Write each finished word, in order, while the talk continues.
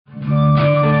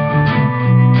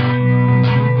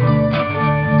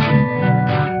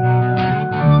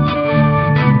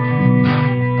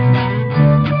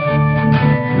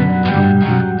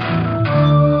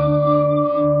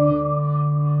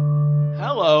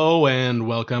Hello and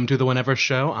welcome to the Whenever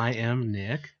Show. I am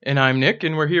Nick. And I'm Nick,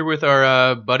 and we're here with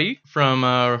our buddy from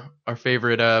our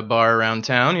favorite bar around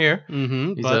town here.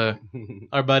 Mm-hmm. He's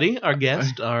our buddy, our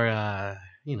guest, our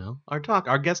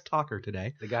guest talker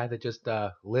today. The guy that just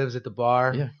lives at the bar,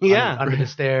 under the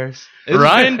stairs.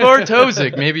 Ryan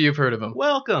Bartosek. Maybe you've heard of him.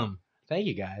 Welcome. Thank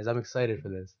you guys. I'm excited for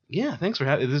this. Yeah, thanks for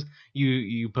having this.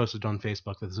 You posted on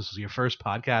Facebook that this was your first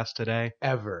podcast today.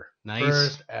 Ever. Nice.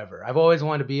 First ever. I've always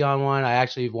wanted to be on one. I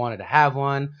actually wanted to have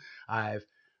one. I've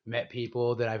met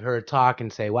people that I've heard talk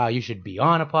and say, wow, you should be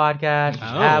on a podcast. You should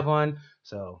have one.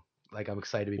 So, I'm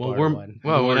excited to be part of one.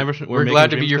 Well, we're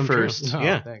glad to be your first. Oh,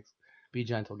 yeah. Thanks. Be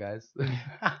gentle, guys.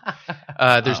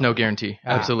 There's no guarantee.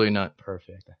 Absolutely not.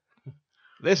 Perfect.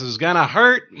 This is going to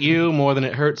hurt you more than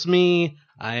it hurts me.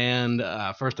 And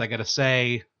first I got to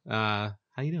say, how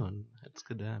you doing? It's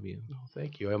good to have you. Oh,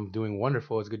 thank you. I'm doing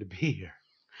wonderful. It's good to be here.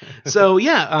 So,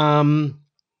 yeah,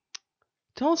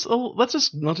 tell us, let's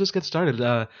just get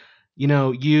started.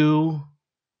 You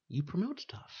promote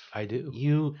stuff. I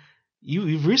do.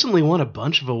 You've recently won a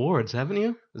bunch of awards, haven't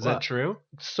you? Is that true?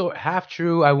 So half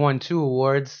true. I won 2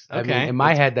 awards. Okay. I mean, in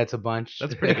my head, that's a bunch.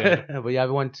 That's pretty good. But yeah, I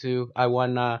won 2. I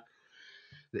won.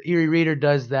 The Erie Reader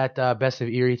does that Best of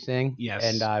Erie thing. Yes.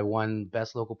 And I won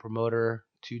Best Local Promoter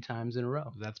 2 times in a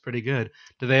row. That's pretty good.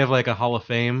 Do they have a Hall of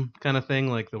Fame kind of thing,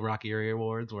 like the Rock Erie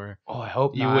Awards, where I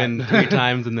hope you not. win 3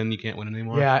 times and then you can't win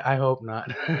anymore? Yeah, I hope not.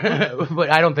 But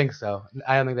I don't think so.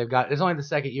 I don't think they've got. It's only the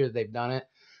second year that they've done it.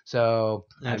 So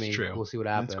That's true. We'll see what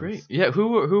happens. That's great. Yeah. Who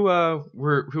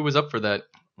was up for that?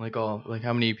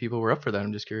 How many people were up for that?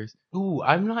 I'm just curious. Ooh,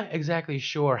 I'm not exactly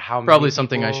sure how many. Probably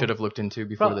something I people- should have looked into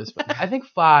before this. I think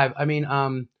 5. I mean,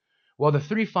 well, the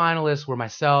 3 finalists were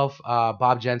myself,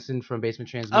 Bob Jensen from Basement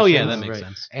Transmissions. Oh yeah, that makes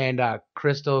sense. And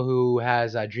Crystal, who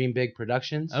has Dream Big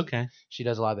Productions. Okay. She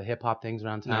does a lot of the hip hop things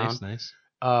around town. Nice.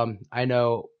 I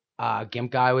know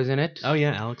Gimp Guy was in it. Oh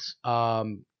yeah, Alex.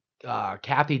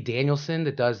 Kathy Danielson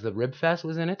that does the Rib Fest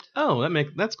was in it. Oh,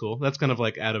 that's cool. That's kind of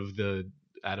out of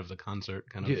the concert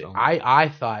kind of Dude, film. I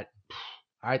thought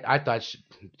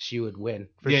she would win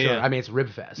for sure. Yeah. I mean, it's Rib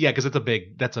Fest. Yeah, because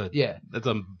that's a Yeah.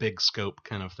 big scope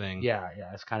kind of thing. Yeah.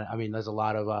 It's kind of. I mean, there's a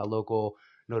lot of local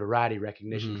notoriety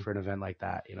recognition Mhm. for an event like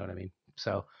that. You know what I mean?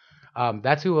 So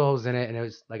that's who was in it, and it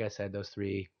was like I said, those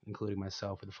 3, including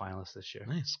myself, were the finalists this year.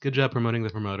 Nice. Good job promoting the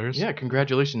promoters. Yeah.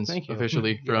 Congratulations. Thank you.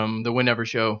 Officially from the Whenever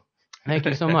Show. Thank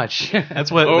you so much.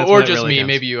 That's what. or that's what just really me. counts.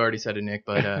 Maybe you already said it, Nick.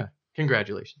 But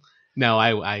congratulations. No,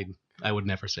 I would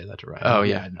never say that to Ryan. Oh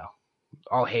yeah. No.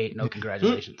 All hate, no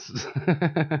congratulations.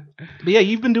 But yeah,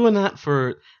 you've been doing that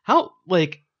for how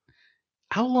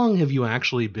long have you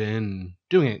actually been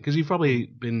doing it? Because you've probably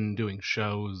been doing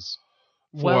shows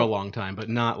for a long time, but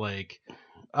not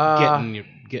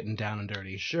getting down and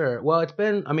dirty. Sure. Well, it's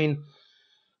been. I mean,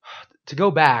 to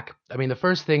go back. I mean, the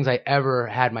first things I ever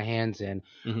had my hands in.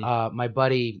 Mhm. My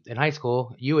buddy in high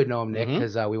school. You would know him, Nick, Mhm.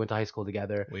 because we went to high school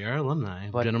together. We are alumni.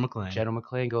 But Jenna McClain. Jenna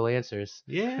McClain, go Lancers.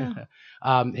 Yeah.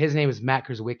 His name is Matt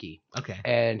Kraswicki. Okay.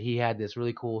 And he had this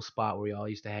really cool spot where we all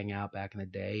used to hang out back in the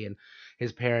day. And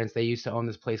his parents, they used to own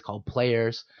this place called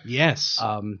Players. Yes.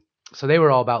 So they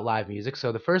were all about live music.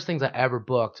 So the first things I ever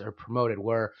booked or promoted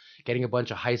were getting a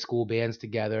bunch of high school bands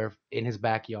together in his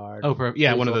backyard. one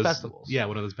of those festivals. Yeah,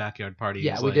 one of those backyard parties.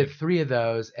 Yeah, we did 3 of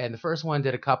those. And the first one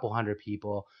did a couple hundred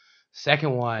people.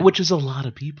 Second one. which is a lot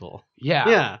of people. Yeah.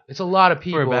 Yeah. It's a lot of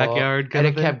people. For a backyard kind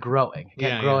and of it thing? kept growing. It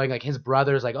kept growing. Like his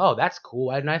brother's like, oh, that's cool.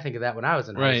 Why didn't I think of that when I was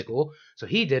in high Right. school? So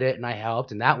he did it and I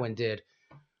helped. And that one did,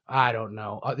 I don't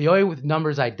know. The only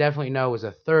numbers I definitely know was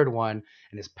a third one.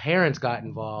 And his parents got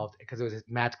involved because it was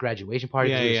Matt's graduation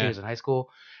party because he was seniors in high school.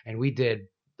 And we did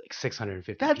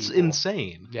 650 That's people.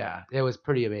 insane. Yeah, it was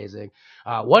pretty amazing.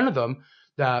 One of them,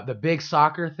 the big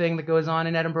soccer thing that goes on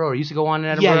in Edinburgh, or used to go on in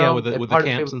Edinburgh. Yeah, with the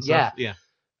camps and stuff. Yeah.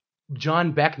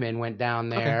 John Beckman went down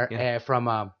there Okay,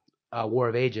 from War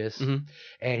of Ages, Mhm.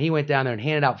 and he went down there and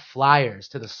handed out flyers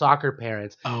to the soccer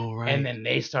parents. Oh, right. And then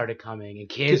they started coming, and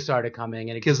kids started coming,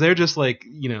 and because they're just they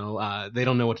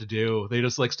don't know what to do. They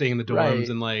just stay in the dorms Right.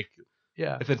 and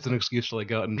yeah. if it's an excuse to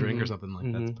go out and drink or Mhm.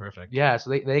 something that's perfect. Yeah, so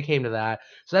they came to that.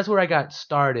 So that's where I got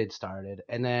started.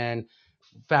 And then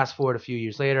fast forward a few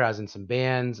years later, I was in some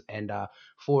bands, and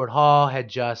Ford Hall had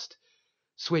just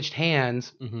switched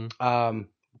hands. Mm-hmm.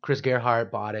 Chris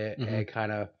Gerhardt bought it Mhm. and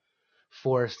kind of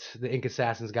forced the Ink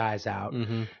Assassins guys out.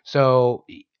 Mm-hmm. So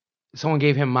someone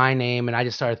gave him my name, and I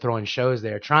just started throwing shows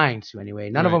there, trying to anyway.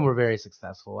 None of Right. them were very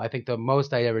successful. I think the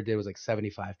most I ever did was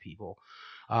 75 people.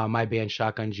 My band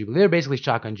Shotgun Jubilee. They're basically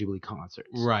Shotgun Jubilee concerts.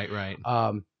 Right.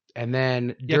 And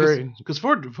then Yeah, during because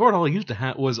Ford Hall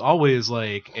was always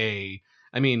a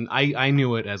I mean, I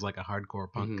knew it as like a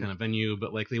hardcore punk Mhm. kind of venue,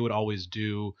 but like they would always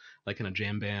do like kind of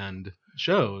jam band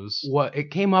shows. What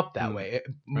it came up that way.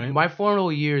 right. My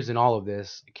formative years in all of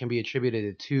this can be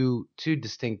attributed to two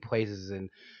distinct places and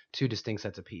two distinct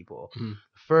sets of people. Mhm.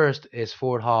 First is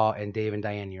Ford Hall and Dave and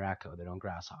Diane Uracco that own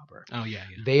Grasshopper. Oh yeah.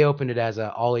 They opened it as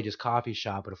a all ages coffee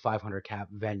shop at a 500 cap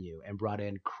venue and brought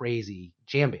in crazy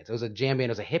jam bands. It was a jam band,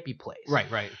 it was a hippie place.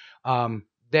 Right.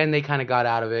 Then they kind of got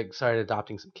out of it, started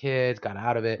adopting some kids, got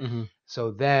out of it. Mhm.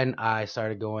 So then I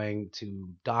started going to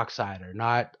Docksider,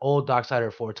 not old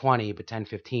Docksider 420, but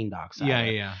 1015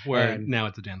 Docksider. Yeah. Where And- now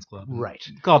it's a dance club. Right.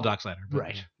 It's called Docksider. but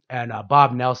Right. yeah. And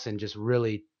Bob Nelson just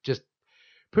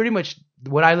pretty much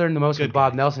what I learned the most Good from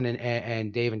Bob guy. Nelson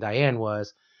and Dave and Diane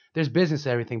was there's business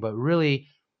and everything, but really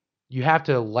you have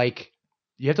to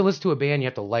listen to a band, you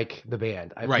have to like the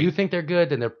band. If Right. you think they're good,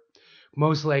 then they're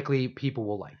most likely people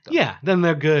will like them. Yeah. Then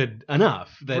they're good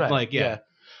enough that Right, like yeah.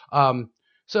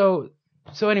 So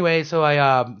anyway, so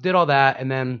I did all that, and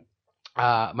then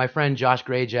my friend Josh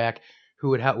Grayjack, who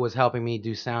was helping me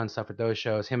do sound stuff at those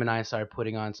shows, him and I started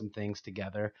putting on some things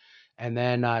together. And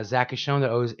then Zach has shown that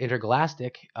owns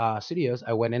Intergalactic Studios.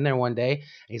 I went in there one day, and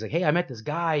he's like, "Hey, I met this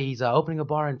guy. He's opening a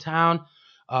bar in town.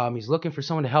 He's looking for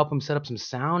someone to help him set up some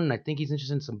sound, and I think he's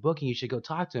interested in some booking. You should go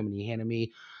talk to him." And he handed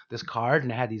me this card,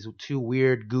 and it had these two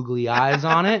weird googly eyes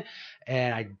on it.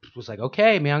 And I was like,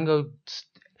 "Okay, man,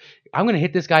 I'm gonna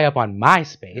hit this guy up on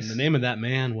MySpace." And the name of that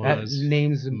man That was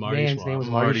man's Marty name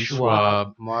was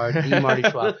Schwab. Marty Marty Schwab. Marty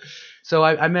Schwab. So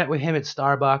I met with him at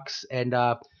Starbucks and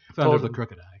founder of told the him-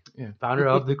 Crooked Eye. founder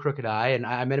of the Crooked Eye, and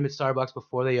I met him at Starbucks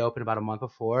before they opened, about a month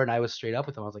before, and I was straight up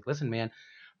with him. I was like, "Listen, man,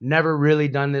 never really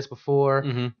done this before,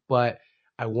 Mm-hmm. but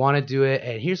I want to do it,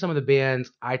 and here's some of the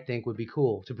bands I think would be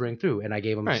cool to bring through." And I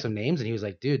gave him Right. some names, and he was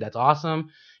like, "Dude, that's awesome."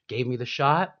 Gave me the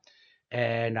shot,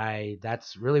 and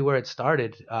that's really where it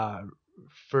started.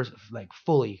 First, like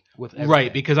fully with everything.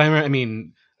 Right, because I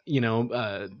mean,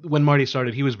 when Marty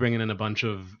started, he was bringing in a bunch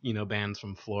of bands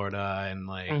from Florida and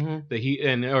like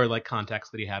Mhm. or like contacts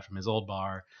that he had from his old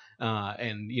bar,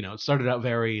 and it started out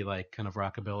very like kind of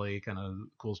rockabilly, kind of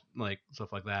cool like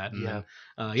stuff like that. And Yeah.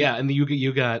 then, and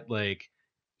you got like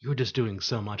you were just doing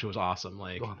so much. It was awesome,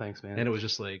 like, Oh, thanks, man. and it was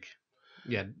just like,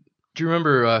 yeah. Do you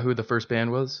remember who the first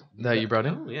band was that you brought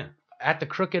in? Oh yeah. At the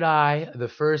Crooked Eye, the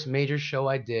first major show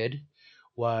I did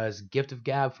was Gift of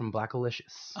Gab from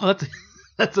Blackalicious. Oh,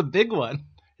 that's a big one.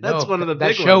 That's one of the that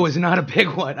big show ones. was not a big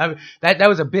one. That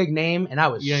was a big name, and I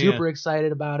was Yeah, super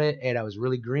excited about it, and I was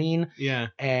really green Yeah.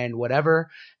 and whatever.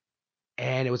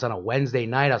 And it was on a Wednesday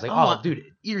night. I was like, Oh, "Oh, dude,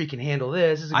 Erie can handle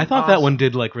this." This is I thought that one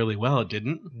did like really well. It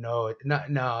didn't. No.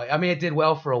 I mean, it did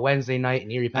well for a Wednesday night in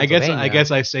Erie, I Pennsylvania.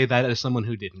 guess I say that as someone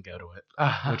who didn't go to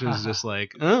it, which is just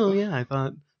like, oh yeah, I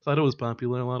thought it was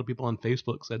popular. A lot of people on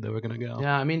Facebook said they were gonna go.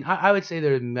 Yeah, I mean, I would say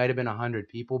there might have been 100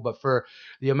 people, but for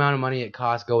the amount of money it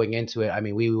cost going into it, I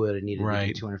mean, we would have needed Right.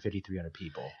 maybe 250, 300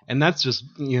 people. And that's just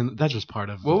part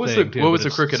of What was thing, the too, what but was the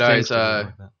it's Crooked strange Eyes to me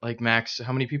like that. like max?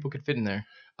 How many people could fit in there?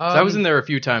 'Cause I was in there a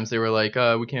few times. They were like,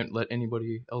 we can't let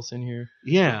anybody else in here.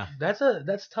 Yeah.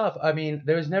 That's tough. I mean,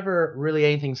 there was never really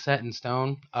anything set in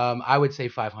stone. I would say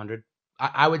 500.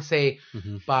 I would say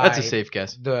Mhm. by That's a safe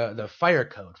guess. the fire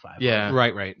code 500. Yeah.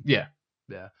 Right. Yeah.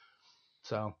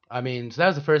 So I mean, so that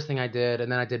was the first thing I did,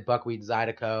 and then I did Buckwheat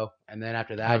Zydeco, and then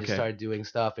after that I just Okay. started doing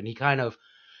stuff, and he kind of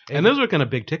And those were kind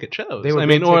of big ticket shows. They were I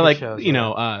mean, big or ticket like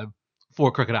shows,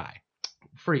 for Crooked Eye.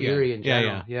 for Yeah. Erie in Yeah,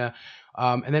 general. Yeah.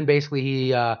 And then basically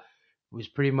he was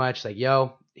pretty much like,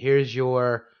 "Yo, here's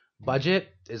your budget.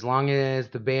 As long as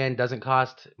the band doesn't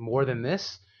cost more than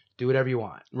this, do whatever you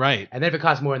want." Right. And then if it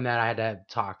cost more than that, I had to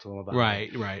talk to him about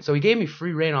it. Right. So he gave me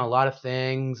free reign on a lot of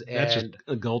things, and That's just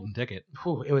a golden ticket.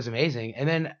 it was amazing. And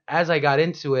then as I got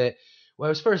into it, when I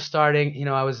was first starting,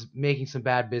 I was making some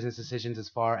bad business decisions as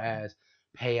far as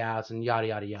payouts and yada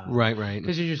yada yada. Right.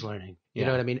 Because you're just learning. You Yeah.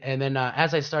 know what I mean? And then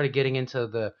as I started getting into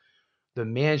the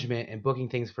management and booking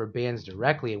things for bands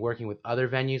directly and working with other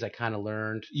venues, I kind of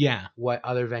learned Yeah. what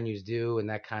other venues do, and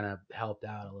that kind of helped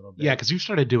out a little bit. Yeah, because you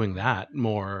started doing that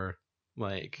more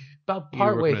like about you were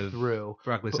partway working with through.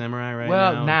 Broccoli Samurai, right?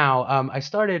 Well, now I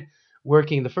started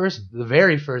working. The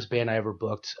very first band I ever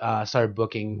booked, started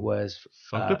booking was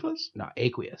Funktopus?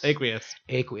 Aqueous.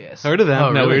 Aqueous. Heard of them? Oh,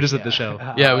 No, we really? were just at the show.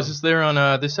 Yeah, I was just there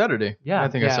on this Saturday. Yeah, I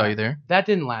think I saw you there. That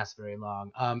didn't last very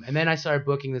long. And then I started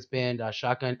booking this band,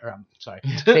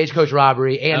 Stagecoach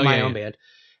Robbery, and Oh, my yeah, own yeah. band.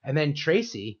 And then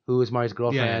Tracy, who was Marty's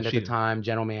girlfriend at she the time,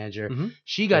 general manager, Mhm.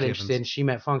 she got Tracy interested Evans. and she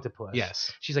met Funktopus.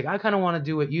 Yes. She's like, "I kind of want to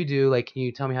do what you do. Like, can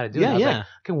you tell me how to do it?" Yeah, And I was yeah. like,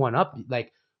 "I can one up.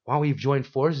 Like, why don't we join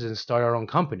forces and start our own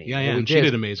company?" Yeah, And yeah. we And she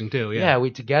did amazing too. Yeah. we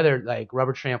together, like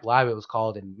Rubber Tramp Live, it was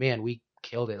called, and man, we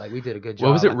killed it. Like we did a good job.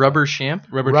 What was it? Rubber Champ?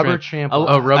 Rubber Champ.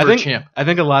 Oh, Rubber Champ. I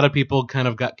think a lot of people kind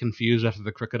of got confused after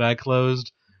the Crooked Eye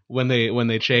closed when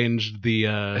they changed the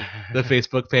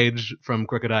Facebook page from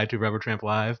Crooked Eye to Rubber Tramp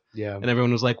Live. Yeah. And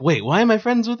everyone was like, "Wait, why am I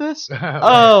friends with this?"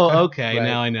 Oh, okay, Right,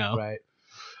 now I know. Right.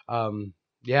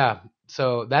 Yeah.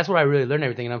 So that's where I really learned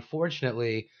everything, and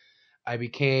unfortunately, I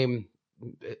became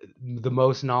the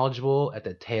most knowledgeable at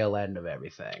the tail end of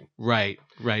everything. Right.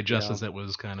 Just as it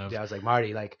was kind of. Yeah, I was like,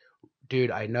 Marty, like,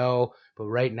 dude, I know, but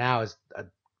right now is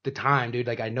the time, dude.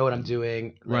 Like, I know what I'm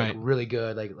doing. Like, Right. really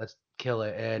good. Like, let's kill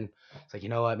it. And it's like, you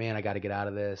know what, man, I got to get out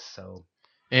of this. So.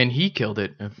 And he killed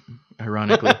it,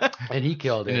 ironically. And he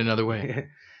killed it in another way.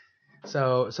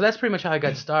 So that's pretty much how I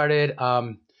got started.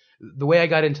 The way I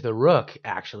got into the Rook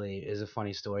actually is a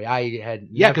funny story. I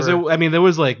had because there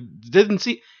was like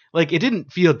it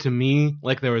didn't feel to me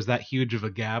like there was that huge of a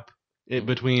gap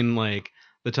between like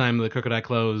the time the Crooked Eye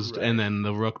closed and then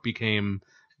the Rook became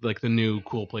like the new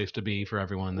cool place to be for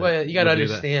everyone. Well, you got to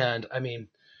understand. I mean,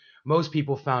 most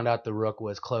people found out the Rook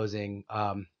was closing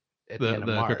at the end of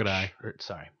March. Crooked Eye.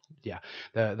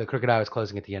 The Crooked Eye was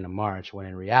closing at the end of March, when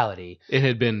in reality it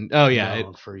had been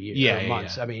for years,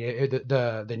 months. I mean,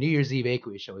 the New Year's Eve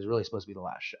Aqueous show was really supposed to be the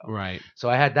last show. Right. So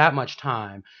I had that much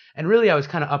time, and really I was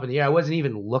kind of up in the air. I wasn't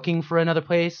even looking for another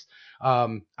place.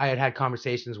 I had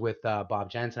conversations with Bob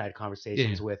Jensen. I had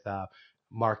conversations with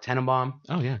Mark Tenenbaum.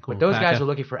 Oh yeah, cool. But those guys are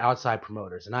looking for outside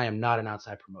promoters, and I am not an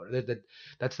outside promoter.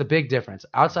 That's the big difference.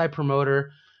 Outside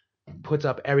promoter puts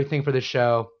up everything for the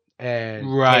show and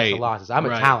takes the losses. I'm a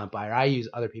talent buyer. I use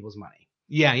other people's money.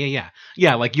 Yeah.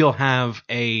 Like you'll have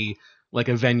a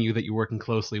venue that you're working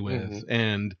closely with,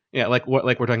 and like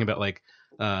we're talking about, like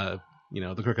the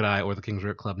Crooked Eye or the King's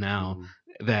Rook Club now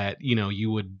that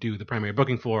you would do the primary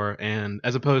booking for, and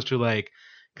as opposed to like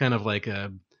kind of like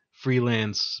a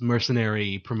freelance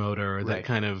mercenary promoter that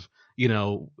kind of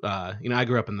I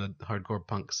grew up in the hardcore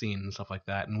punk scene and stuff like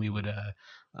that, and we would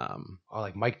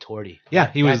like Mike Torty.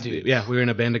 Yeah, he was. Dude. Yeah, we were in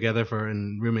a band together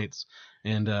and roommates,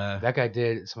 and that guy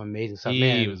did some amazing stuff.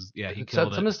 He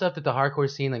killed it. Some of the stuff that the hardcore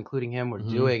scene, including him, were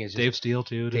doing is just Dave Steele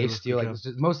too. Dave Steele, like was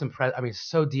most impressive. I mean,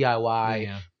 so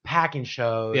DIY, packing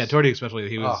shows. Yeah, Torty especially.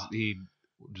 He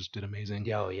just did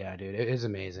amazing. Oh yeah, dude, it is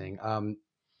amazing.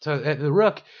 So at the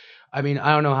Rook, I mean,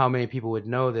 I don't know how many people would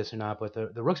know this or not, but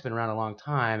the Rook's been around a long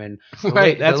time, and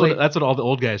that's what all the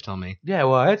old guys tell me. Yeah,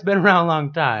 well, it's been around a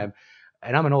long time,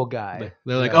 and I'm an old guy.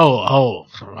 They're like, oh,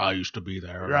 I used to be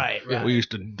there. Right. We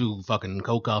used to do fucking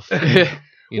coke off. And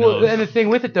the thing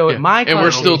with it though, at my and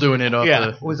we're still doing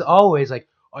it. Was always like,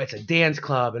 oh, it's a dance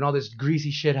club, and all this greasy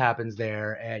shit happens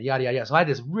there, and yada yada yada. So I had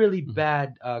this really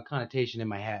bad connotation in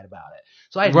my head about it.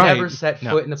 So I never set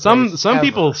foot in the place. Some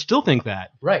people still think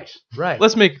that. Right.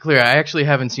 Let's make it clear. I actually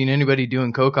haven't seen anybody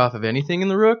doing coke off of anything in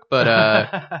the Rook, but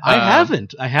I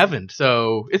haven't.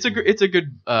 So it's a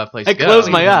good place. I close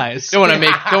my eyes. Don't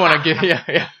want to give.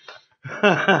 Yeah.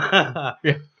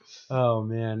 Oh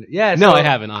man. Yeah. No, I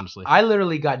haven't, honestly. I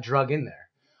literally got drug in there.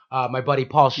 My buddy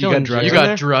Paul Schilling. You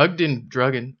got drugged and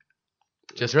drugging.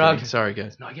 Just drugged. Kidding. Sorry,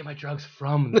 guys. No, I get my drugs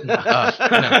from.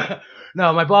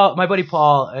 No, my buddy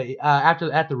Paul. At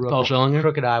the Rook, Paul Schillinger?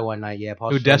 Crooked Eye one night. Yeah,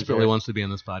 Paul. Who Schillinger. desperately wants to be on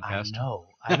this podcast.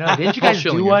 I know. Didn't you guys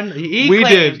do one? We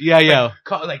did. Yeah.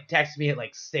 Text me at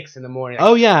like 6 a.m. Like,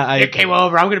 oh yeah, I came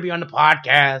over. I'm gonna be on the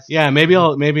podcast. Yeah, maybe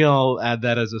I'll add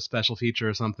that as a special feature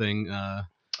or something to our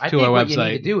website. What you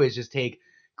need to do is just take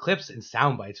clips and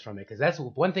sound bites from it, because that's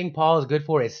one thing Paul is good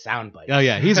for, is sound bites. Oh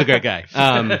yeah, he's a great guy.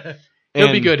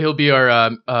 He'll be good. He'll be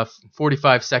our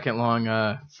 45-second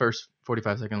long first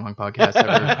 45-second long podcast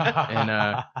ever,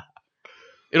 and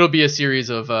it'll be a series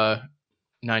of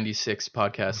 96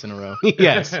 podcasts in a row.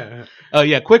 Yes. Oh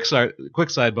yeah. Quick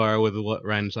sidebar with what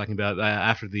Ryan was talking about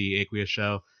after the Aqueous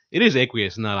show. It is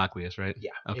Aqueous, not Aqueous, right?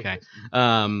 Yeah. Okay.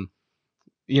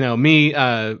 Me.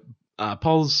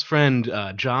 Paul's friend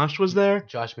Josh was there.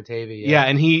 Josh Matavy. Yeah,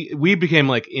 and we became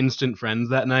like instant friends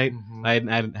that night. I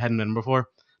hadn't met him before,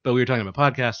 but we were talking about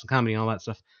podcasts and comedy and all that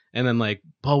stuff. And then like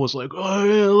Paul was like, "Oh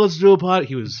yeah, let's do a pod."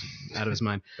 He was out of his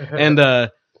mind. And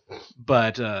so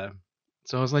I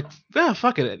was like, "Yeah,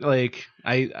 fuck it." Like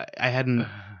I hadn't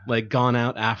like gone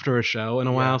out after a show in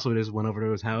a while, so we just went over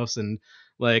to his house, and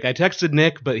like I texted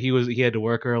Nick, but he had to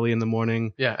work early in the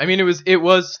morning. Yeah, I mean it was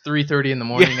 3:30 in the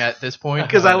morning at this point,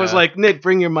 because I was like, Nick,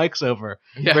 bring your mics over.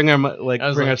 Yeah. Bring our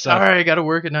stuff. Sorry, I got to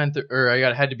work at 9:30, or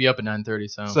I had to be up at 9:30.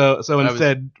 So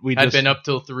instead I'd been up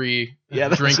till 3. Yeah,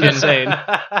 that's drinking. insane.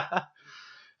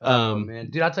 Oh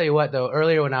man, dude, I'll tell you what though.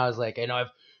 Earlier when I was like,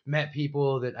 I've met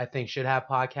people that I think should have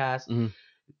podcasts. Mm-hmm.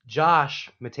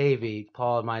 Josh Matavy,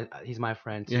 Paul, he's my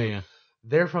friend too. Yeah.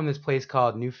 They're from this place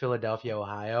called New Philadelphia,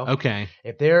 Ohio. Okay.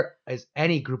 If there is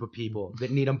any group of people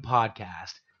that need a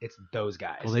podcast, it's those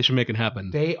guys. Well, they should make it happen.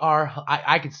 They are.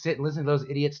 I could sit and listen to those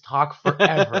idiots talk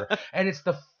forever, and it's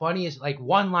the funniest. Like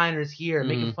one-liners here,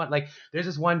 making fun. Like there's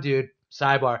this one dude.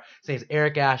 Sidebar, saying it's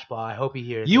Eric Ashbaugh. I hope he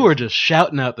hears. You were just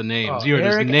shouting out the names. You were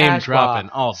Eric just name Ashbaugh, dropping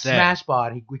all day.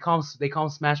 Smashbot. They call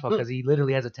him Smashbot because he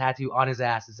literally has a tattoo on his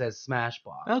ass that says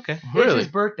Smashbot. Okay, It's his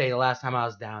birthday. The last time I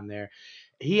was down there,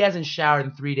 he hasn't showered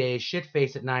in 3 days. Shit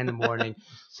faced at 9 a.m.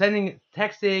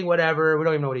 texting, whatever. We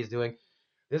don't even know what he's doing.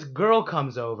 This girl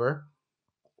comes over,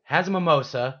 has a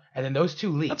mimosa, and then those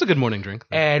two leave. That's a good morning drink.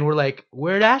 And we're like,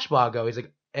 where'd Ashbaugh go? He's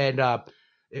like, and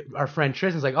our friend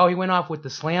Tristan's like, oh, he went off with the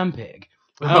slam pig.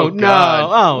 Oh, no.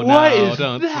 Oh, no. What is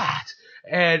that?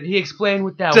 And he explained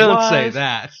what that was. Don't say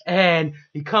that. And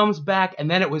he comes back, and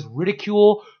then it was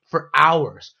ridicule for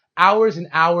hours. Hours and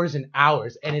hours and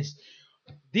hours. And it's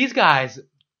these guys,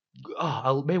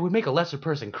 it would make a lesser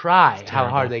person cry how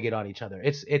hard they get on each other.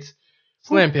 It's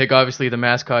Slam Pig, obviously the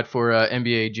mascot for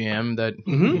NBA Jam that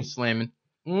he's slamming.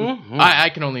 Mm-hmm. I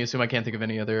can only assume. I can't think of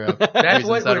any other. That's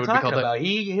what that we're talking about.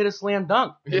 He hit a slam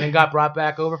dunk and then got brought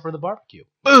back over for the barbecue.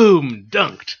 Boom,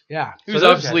 dunked. Yeah, he was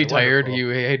obviously tired. He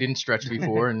didn't stretch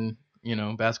before, and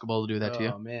basketball will do that to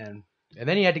you. Oh man! And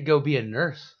then he had to go be a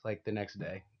nurse like the next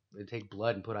day. They take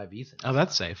blood and put IVs in. Oh,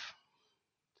 that's safe.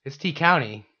 It's T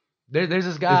County. There's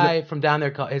this guy from down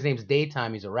there. His name's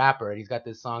Daytime. He's a rapper, and he's got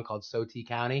this song called "So T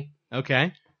County."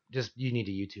 Okay. Just you need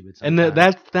to YouTube it. And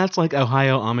that's like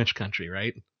Ohio Amish country,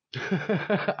 right?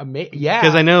 Yeah.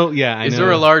 Because I know. Is there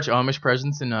a large Amish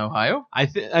presence in Ohio?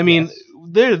 I mean,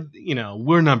 yes.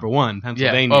 We're number one.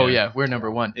 Pennsylvania. Yeah. Oh yeah, we're number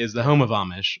one. Is the home of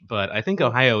Amish, but I think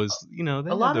Ohio is.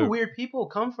 A lot of weird people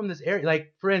come from this area.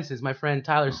 Like for instance, my friend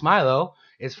Tyler Smilo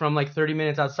is from like 30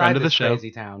 minutes outside this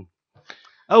crazy town.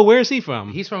 Oh, where is he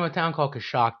from? He's from a town called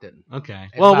Coshocton. Okay.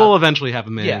 Well, we'll eventually have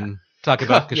him in. Yeah. Talk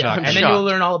about Coshocton. And then you'll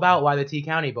learn all about why the T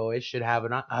County boys should have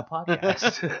a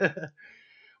podcast.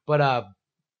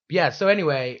 But so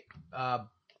anyway,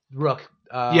 Rook.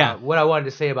 What I wanted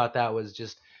to say about that was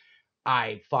just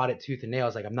I fought it tooth and nail. I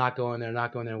was like, I'm not going there,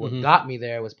 not going there. What got me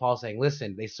there was Paul saying,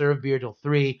 listen, they serve beer till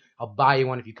 3. I'll buy you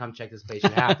one if you come check this place. You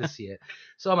have to see it.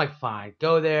 So I'm like, fine,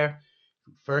 go there.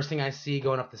 First thing I see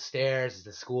going up the stairs is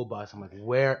the school bus. I'm like,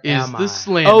 where am I? Is the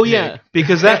Slam Pig. Yeah,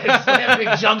 because that Slam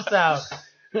Pig jumps out.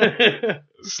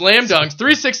 Slam dunks,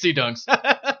 360 dunks.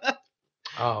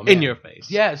 Oh, man. In your face.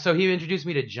 Yeah, so he introduced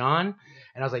me to John,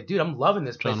 and I was like, dude, I'm loving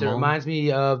this place. It reminds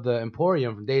me of the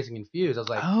Emporium from Dazed and Confused. I was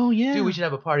like, oh, yeah. Dude, we should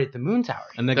have a party at the Moon Tower.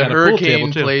 And they got a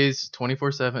Hurricane plays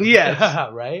 24/7.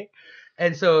 Yes. Right?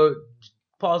 And so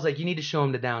Paul's like, you need to show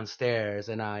him the downstairs.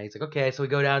 And he's like, okay. So we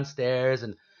go downstairs,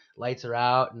 and lights are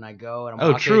out, and I go, and I'm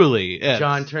walking. Truly. Yes.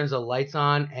 John turns the lights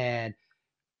on, and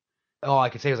all I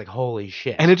could say was like, holy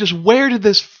shit. And it just, where did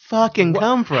this fucking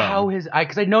come from? Because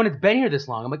I'd known it's been here this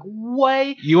long. I'm like,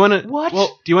 what? What?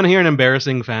 Well, do you want to hear an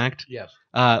embarrassing fact? Yes.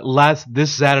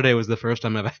 This Saturday was the first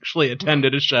time I've actually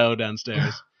attended a show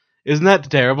downstairs. Isn't that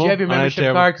terrible? Do you have your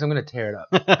membership card? Because I'm going to tear it up.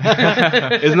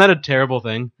 Isn't that a terrible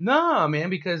thing? No,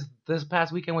 man, because this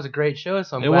past weekend was a great show.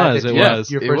 So I'm glad that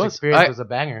your first experience was a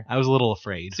banger. I was a little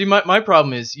afraid. See, my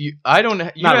problem is you don't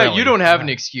have an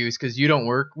excuse because you don't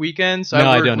work weekends. So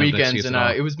I work weekends, and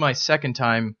it was my second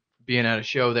time being at a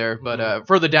show there, but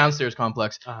for the downstairs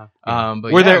complex. But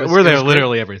we're there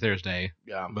literally every Thursday.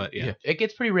 Yeah, but yeah, it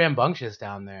gets pretty rambunctious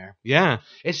down there. Yeah,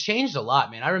 it's changed a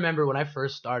lot, man. I remember when I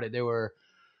first started, there were.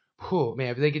 Oh,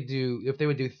 man, if they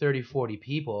would do 30, 40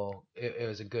 people, it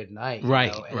was a good night.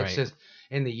 Right, And it's just,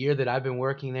 in the year that I've been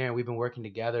working there, and we've been working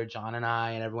together, John and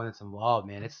I, and everyone that's involved,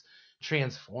 man, it's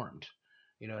transformed.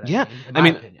 You know what I mean? In my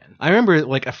opinion. I remember,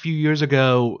 like, a few years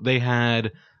ago, they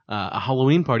had a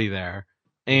Halloween party there,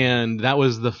 and that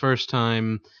was the first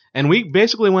time, and we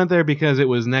basically went there because it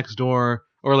was next door,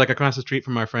 or, like, across the street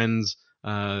from our friends'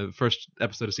 first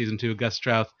episode of Season 2, Gus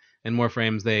Strouth and More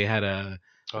Frames. They had a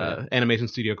animation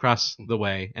studio across the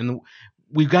way, and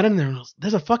we got in there and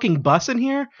there's a fucking bus in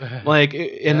here, like,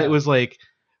 and it was like,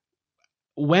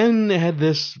 when had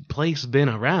this place been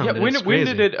around? Yeah,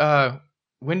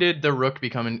 when did the Rook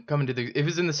come into the? It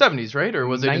was in the 70s, right, or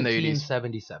was it in the 80s?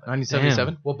 1977.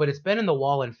 1977. Well, but it's been in the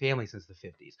Wallen family since the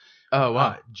 50s. Oh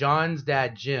wow. John's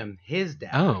dad, Jim, his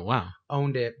dad. Oh wow.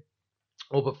 Owned it.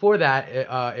 Well, before that, it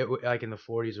like in the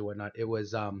 40s or whatnot, it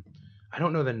was I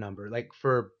don't know the number, like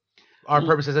for our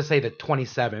purposes, let's say the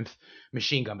 27th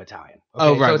Machine Gun Battalion. Okay?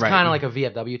 Oh, right, So it's right. kind of like a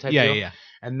VFW type deal. Yeah.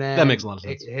 And then That makes a lot of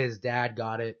sense. His dad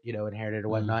got it, inherited or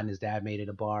whatnot, and his dad made it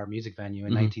a bar music venue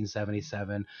in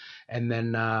 1977. And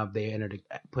then they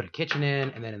put a kitchen in,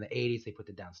 and then in the 80s they put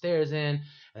the downstairs in, and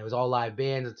it was all live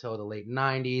bands until the late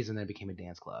 90s, and then it became a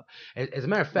dance club. As a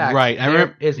matter of fact,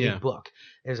 there is a book.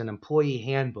 There's an employee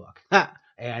handbook.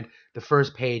 And the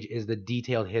first page is the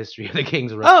detailed history of the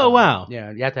Kings Rook. Oh, wow.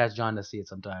 Yeah, you have to ask John to see it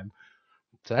sometime.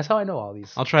 So that's how I know all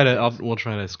these. We'll try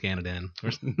to scan it in,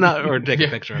 or take a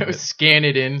picture of it. Scan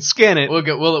it in. Scan it. We'll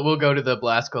go to the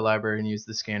Blasco library and use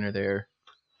the scanner there.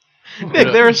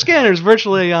 Nick, there are scanners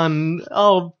virtually on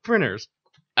all printers.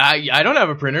 I don't have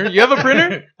a printer. You have a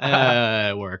printer?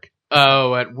 At work.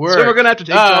 Oh, at work. So we're gonna have to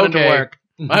take John into work.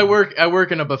 I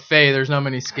work in a buffet. There's not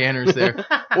many scanners there,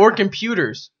 or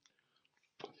computers.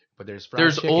 But there's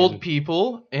chicken. Old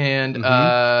people and and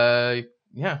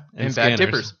bad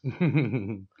tippers.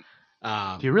 Do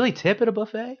you really tip at a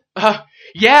buffet?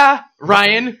 Yeah,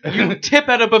 Ryan, you tip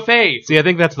at a buffet. See, I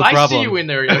think that's the problem. I see you in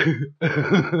there.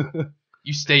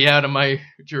 You stay out of my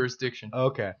jurisdiction.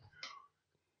 Okay.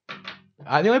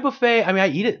 The only buffet, I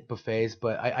eat at buffets,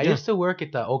 but I used to work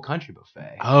at the Old Country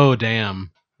Buffet. Oh,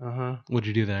 damn. What'd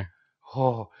you do there?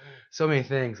 Oh, so many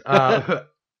things.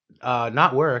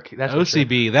 Not work. That's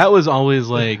OCB. Sure. That was always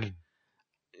like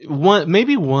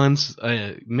maybe once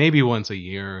a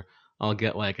year I'll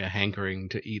get like a hankering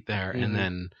to eat there, and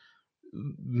then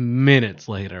minutes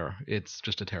later it's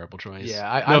just a terrible choice.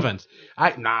 Yeah, no offense.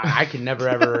 I could never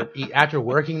ever eat after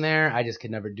working there. I just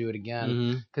could never do it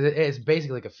again because it's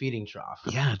basically like a feeding trough.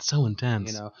 Yeah, it's so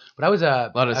intense. But I was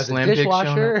a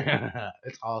dishwasher.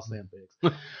 It's all slam pigs.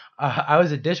 I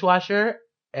was a dishwasher.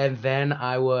 And then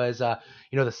I was,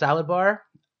 the salad bar,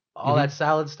 all that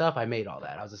salad stuff. I made all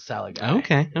that. I was a salad guy.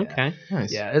 Okay.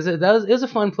 Nice. Yeah, it was a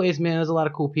fun place, man. There's a lot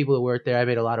of cool people that worked there. I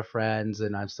made a lot of friends,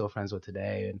 and I'm still friends with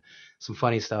today. And some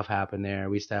funny stuff happened there.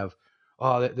 We used to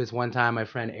have, this one time, my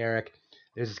friend Eric,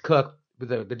 there's this cook.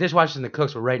 The dishwashers and the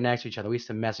cooks were right next to each other. We used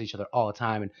to mess with each other all the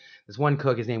time. And this one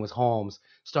cook, his name was Holmes,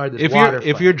 started this water fight.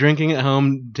 If you're drinking at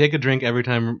home, take a drink every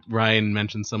time Ryan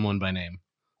mentions someone by name.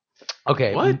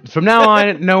 Okay. What? From now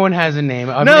on, no one has a name.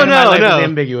 No. It's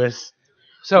ambiguous.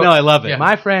 So no, I love it.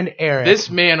 My friend Eric.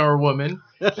 This man or woman.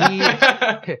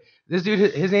 This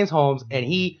dude, his name's Holmes, and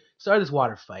he started this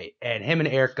water fight, and him and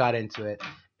Eric got into it,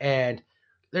 and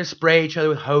they spray each other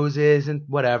with hoses and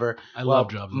whatever. I love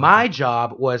jobs. My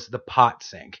job was the pot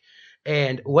sink.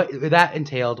 And what that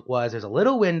entailed was there's a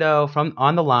little window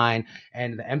on the line,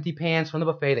 and the empty pans from the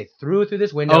buffet, they threw it through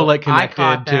this window. Oh, like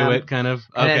connected to it, kind of.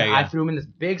 And then I threw them in this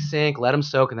big sink, let them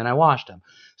soak, and then I washed them.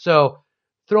 So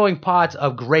throwing pots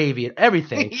of gravy and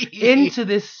everything into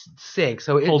this sink.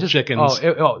 So it Whole chickens.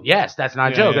 Yes, that's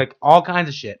not a joke. Like all kinds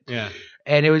of shit. Yeah.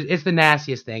 And it's the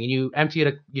nastiest thing. And you empty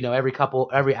it,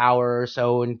 every hour or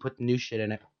so and put new shit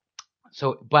in it.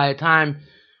 So by the time...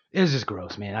 It was just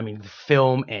gross, man. I mean,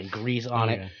 film and grease on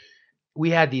it. We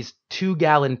had these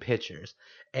 2-gallon pitchers,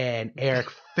 and Eric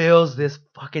fills this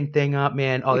fucking thing up,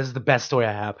 man. Oh, this is the best story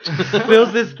I have.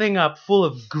 Fills this thing up full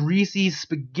of greasy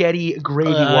spaghetti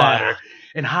gravy water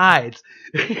and hides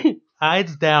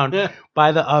down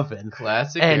by the oven.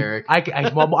 Classic and Eric.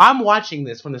 I'm watching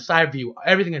this from the side view,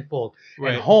 everything unfold.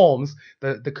 Right. And Holmes,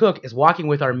 the cook, is walking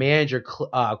with our manager,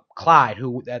 Clyde,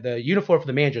 who the uniform for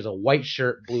the manager is a white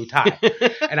shirt, blue tie.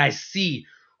 And I see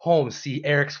Holmes see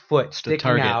Eric's foot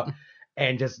sticking out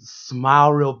and just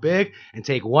smile real big and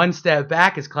take one step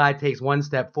back as Clyde takes one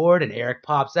step forward, and Eric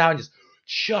pops out and just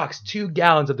chucks 2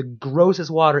 gallons of the grossest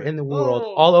water in the world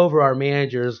all over our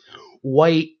manager's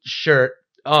white shirt.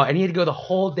 Oh, and he had to go the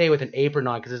whole day with an apron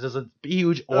on because there's a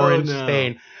huge orange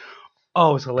stain.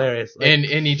 Oh, it's hilarious. And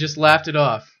he just laughed it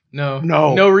off.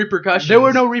 No repercussions. There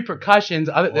were no repercussions.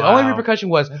 The only repercussion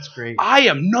was, that's great. I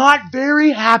am not very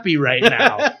happy right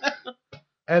now.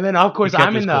 And then of course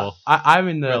I'm in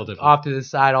the off to the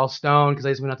side all stoned because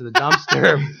I just went out to the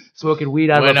dumpster smoking weed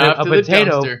out of a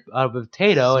potato,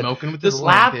 smoking and with just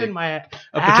laughing my ass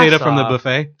potato from the off.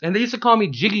 buffet. And they used to call me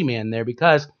Jiggy Man there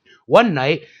because one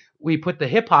night we put the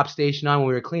hip hop station on when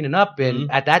we were cleaning up,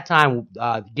 and at that time,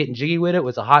 Getting Jiggy With It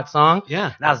was a hot song.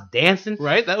 Yeah. And I was dancing.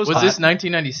 Right? That was this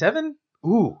 1997?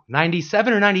 Ooh,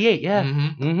 97 or 98, yeah.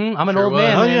 Mm-hmm. I'm an old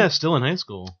man. Oh, man. yeah, still in high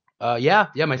school.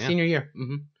 My senior year.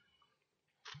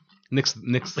 Nick's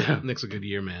a good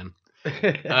year, man.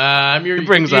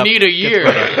 You need a year.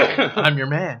 I'm your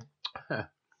man.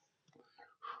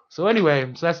 So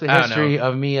anyway, that's the history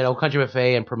of me at Old Country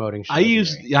Buffet and promoting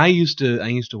shows. I used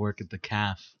to work at the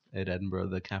CAF at Edinburgh,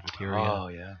 the cafeteria. Oh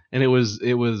yeah. And it was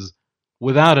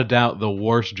without a doubt the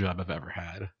worst job I've ever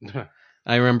had.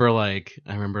 I remember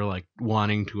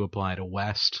wanting to apply to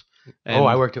West.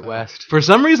 I worked at West. For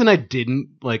some reason, I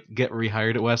didn't get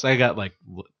rehired at West. I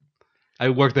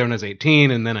worked there when I was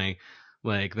 18, and then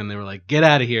then they were like, get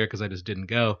out of here, because I just didn't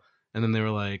go. And then they were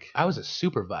like, I was a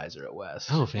supervisor at West.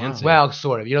 Oh, fancy. Well,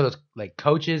 sort of. You know those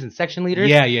coaches and section leaders?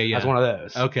 Yeah. I was one of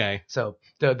those. Okay. So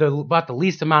the about the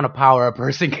least amount of power a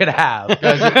person could have.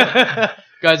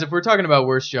 Guys, if we're talking about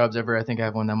worst jobs ever, I think I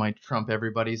have one that might trump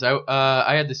everybody's.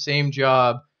 I had the same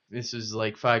job. This is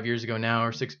 5 years ago now,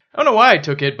 or 6. I don't know why I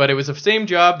took it, but it was the same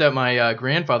job that my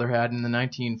grandfather had in the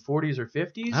 1940s or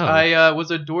 50s. Oh. I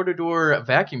was a door-to-door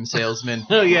vacuum salesman.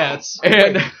 Oh, yes.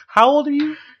 And how old are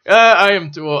you? I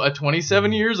am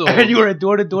 27 years old. And you were a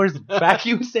door-to-door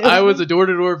vacuum salesman? I was a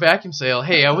door-to-door vacuum sale.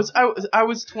 Hey, I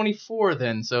was 24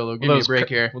 then, so give me a break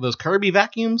here. Were those Kirby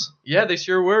vacuums? Yeah, they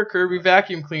sure were Kirby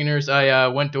vacuum cleaners. I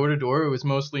went door-to-door. It was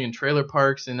mostly in trailer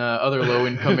parks and other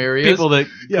low-income areas. People that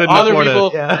couldn't other afford people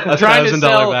a trying to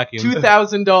sell vacuum.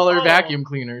 $2,000 vacuum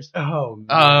cleaners. Oh,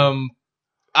 man.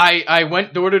 I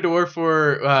went door-to-door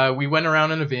for, we went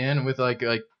around in a van with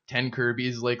 10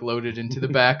 Kirby's loaded into the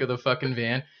back of the fucking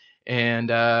van, and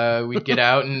we'd get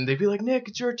out and they'd be like, Nick,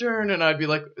 it's your turn, and I'd be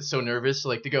so nervous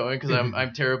to go in because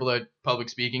I'm terrible at public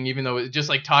speaking, even though it's just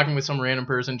talking with some random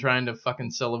person trying to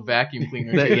fucking sell a vacuum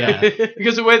cleaner. Yeah.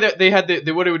 Because the way that they had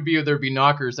what it would be, there'd be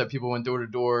knockers that people went door to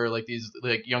door, these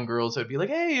young girls that'd be like,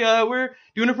 hey, we're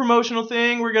doing a promotional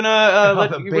thing, we're gonna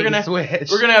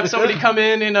have somebody come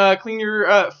in and clean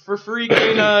your for free,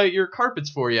 clean your carpets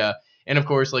for you. And of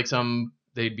course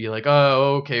they'd be like,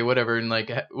 oh, okay, whatever, and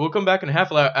we'll come back in a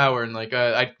half hour, and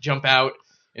I'd jump out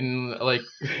and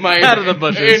my out of the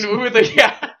bushes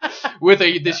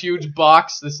with this huge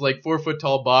box, this 4 foot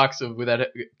tall box with that,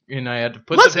 and I had to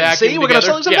put the vacuum we're together. gonna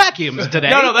sell you some vacuums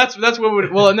today. No, that's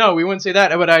what no, we wouldn't say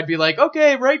that, but I'd be like,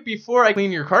 okay, right before I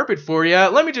clean your carpet for you,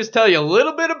 let me just tell you a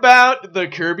little bit about the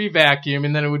Kirby vacuum,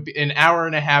 and then it would be an hour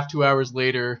and a half, 2 hours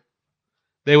later.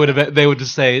 They would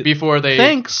just say before they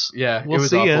thanks. Yeah, we'll it was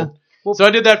see awful. Well, so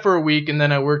I did that for a week, and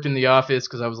then I worked in the office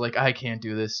because I was like, I can't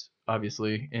do this,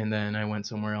 obviously. And then I went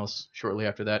somewhere else shortly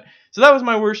after that. So that was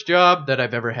my worst job that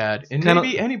I've ever had, and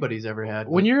maybe anybody's ever had.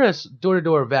 When you're a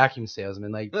door-to-door vacuum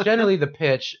salesman, generally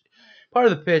part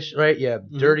of the pitch, right? You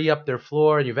dirty up their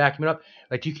floor and you vacuum it up.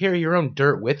 Do you carry your own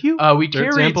dirt with you? We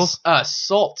carried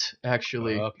salt,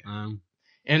 actually. Oh, okay.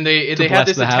 And they had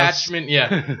this attachment,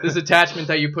 this attachment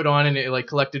that you put on, and it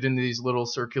collected into these little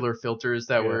circular filters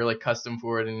that were custom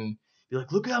for it, and you're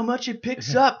like, look how much it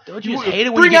picks up. Don't you just hate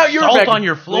it when you get salt on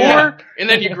your floor? Yeah. And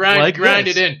then you grind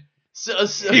it in. So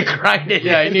you grind it in.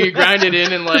 Yeah, and you grind it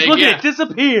in and just look at it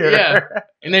disappear. Yeah.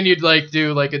 And then you'd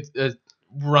do a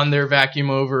run their vacuum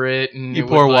over it, and you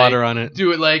pour water on it.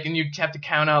 Do it and you'd have to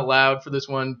count out loud for this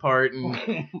one part, and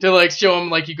to show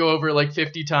them you go over it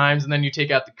 50 times, and then you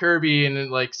take out the Kirby, and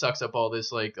it sucks up all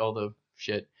this all the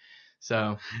shit.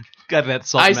 So got that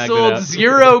salt. I sold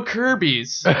 0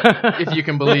 Kirby's, if you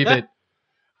can believe it.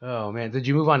 Oh man, did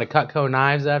you move on to Cutco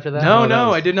knives after that?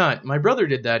 No, I did not. My brother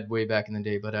did that way back in the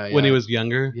day, but when he was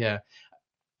younger. Yeah.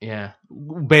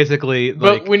 Basically,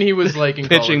 but when he was in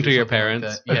pitching to your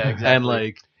parents, yeah, exactly,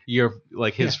 and your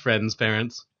his friends'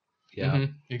 parents. Yeah,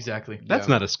 mm-hmm, exactly. That's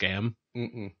not a scam.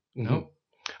 Mm-mm. Nope.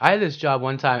 I had this job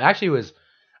one time. Actually, I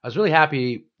was really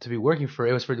happy to be working with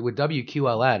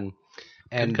WQLN,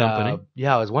 and good company. It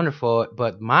was wonderful.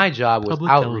 But my job was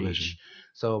Public outreach. television.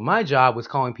 So my job was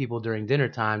calling people during dinner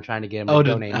time, trying to get them to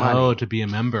donate money. Oh, to be a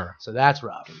member. So that's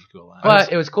rough.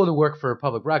 But it was cool to work for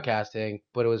public broadcasting,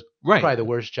 but it was probably the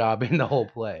worst job in the whole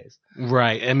place.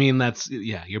 Right. I mean,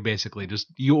 you're basically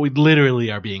you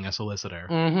literally are being a solicitor.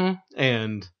 Mm-hmm.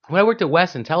 And when I worked at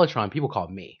West and Teletron, people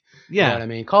called me. Yeah. You know what I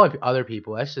mean? Calling other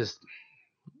people, that's just...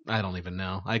 I don't even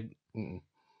know. I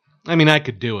mean, I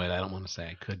could do it. I don't want to say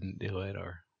I couldn't do it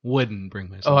or wouldn't bring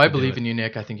myself I believe in you,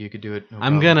 Nick. I think you could do it. No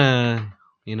I'm gonna...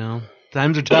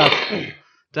 times are tough.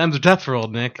 Times are tough for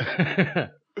old Nick.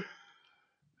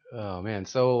 Oh man,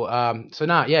 so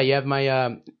now, you have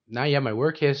my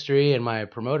work history and my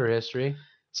promoter history.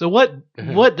 So what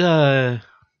are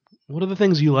the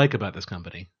things you like about this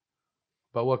company?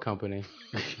 About what company?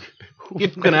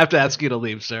 I'm gonna have to ask you to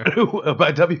leave, sir.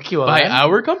 About WQLN? By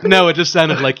our company? No, it just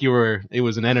sounded like it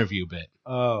was an interview bit.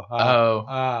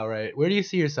 Right. Where do you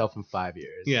see yourself in 5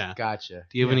 years? Yeah. Gotcha.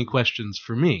 Do you have any questions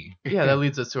for me? Yeah, that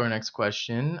leads us to our next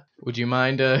question. Would you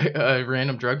mind a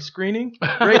random drug screening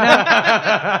right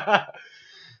now?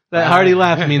 That hearty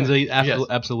laugh means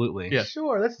absolutely. Yeah.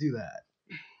 Sure, let's do that.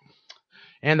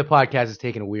 And the podcast is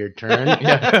taking a weird turn.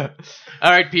 Yeah.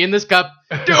 All right, pee in this cup.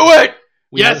 Do it!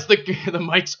 Yes, the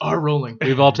mics are rolling.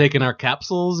 We've all taken our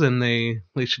capsules, and they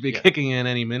should be kicking in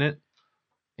any minute.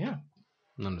 Yeah.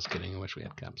 I'm just kidding. I wish we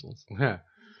had capsules.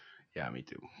 Yeah, me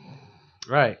too.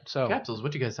 Right. So capsules.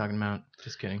 What you guys talking about?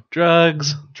 Just kidding.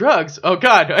 Drugs. Drugs. Oh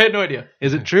God, I had no idea.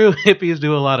 Is it true hippies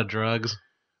do a lot of drugs?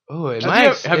 Oh,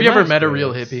 have you ever met a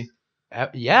real hippie?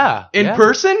 Yeah. In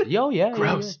person? Yo, yeah.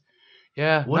 Gross.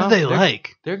 Yeah. What are they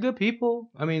like? They're good people.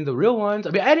 I mean, the real ones.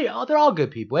 I mean, they're all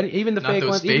good people. Even the fake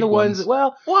ones. Even the ones.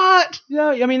 Well, what? Yeah.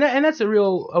 I mean, and that's a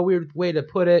weird way to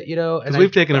put it. Because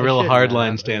we've taken a real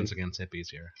hardline stance against hippies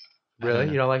here. Really?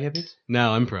 You don't like hippies?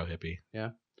 No, I'm pro hippie. Yeah.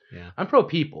 I'm pro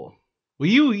people. Well,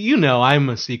 you know, I'm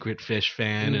a Secret Fish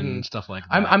fan and stuff like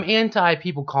that. I'm anti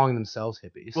people calling themselves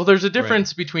hippies. Well, there's a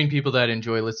difference between people that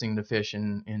enjoy listening to Fish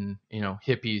and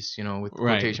hippies, with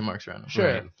quotation marks around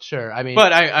them. Sure. I mean,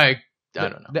 but I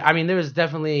don't know. I mean, there was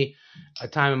definitely a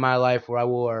time in my life where I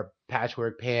wore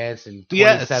patchwork pants and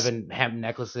 27 hemp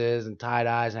necklaces and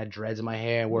tie-dyes and had dreads in my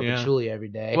hair and wore patchouli every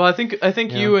day. Well, I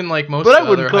think you and like most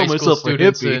other high school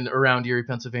students around Erie,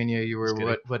 Pennsylvania, you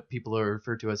were what people are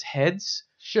referred to as heads.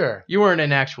 Sure. You weren't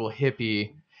an actual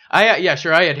hippie. I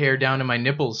had hair down to my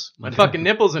nipples, my fucking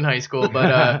nipples in high school,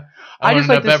 but I just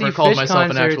like to ever see called Fish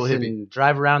myself an actual hippie. And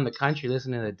drive around the country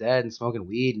listening to the Dead and smoking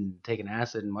weed and taking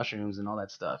acid and mushrooms and all that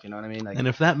stuff. You know what I mean? Like, and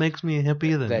if that makes me a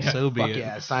hippie, then so be it.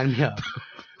 Yeah, sign me up.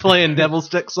 Playing devil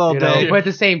sticks all day. But at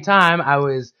the same time, I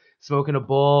was smoking a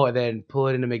bowl and then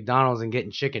pulling into McDonald's and getting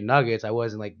chicken nuggets. I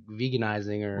wasn't like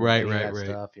veganizing or that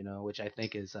stuff, which I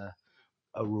think is a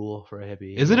rule for a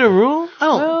hippie. Is it a rule?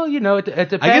 Oh, well, it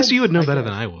depends. I guess you would know better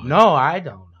than I would. No, I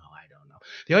don't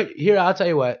know. Here, I'll tell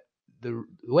you what. The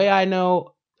way I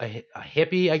know a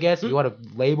hippie, I guess, if you want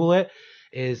to label it,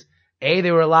 is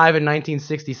they were alive in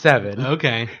 1967.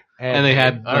 Okay. And they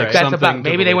had that's something. About,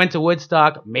 maybe they went to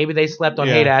Woodstock. Maybe they slept on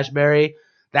Haight-Ashbury.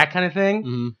 That kind of thing.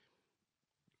 Mm-hmm.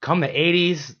 Come the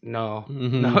 80s, no,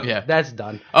 that's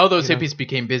done. Oh, those hippies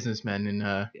became businessmen,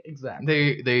 and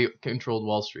exactly they controlled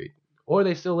Wall Street. Or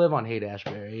they still live on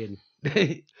Haight-Ashbury, and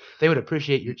they would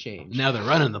appreciate your change. Now they're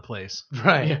running the place.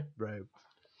 Right. Yeah. Right.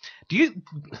 Do you?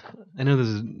 I know this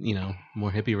is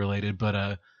more hippie related,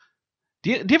 but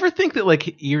do you ever think that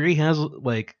like Erie has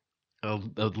like a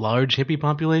large hippie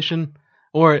population?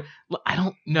 Or I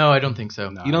don't think so.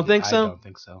 No, you don't think so? I don't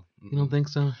think so. You don't think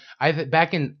so?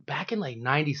 Back in like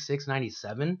 96,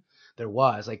 97, there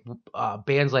was like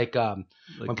bands like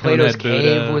when Plato's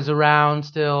Cave was around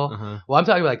still. Uh-huh. Well, I'm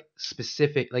talking about like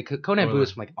specific, like Conan Buddha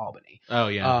is from like Albany. Oh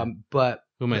yeah. But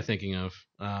who am I thinking of?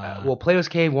 Well, Plato's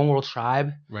Cave, One World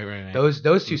Tribe. Right. Those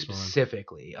two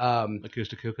specifically.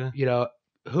 Acoustic Hookah.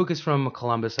 Hook is from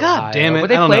Columbus, God Ohio. damn it! But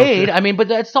they played. I mean, but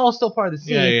that's all still part of the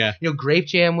scene. Yeah. Grape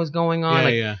Jam was going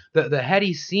on. Yeah. The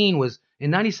heady scene was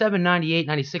in 97, 98,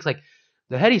 96. Like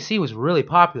the heady scene was really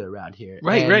popular around here.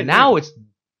 Right. Now it's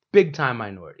big time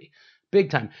minority, big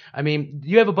time. I mean,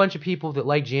 you have a bunch of people that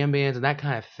like jam bands and that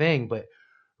kind of thing, but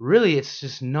really, it's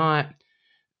just not.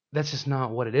 That's just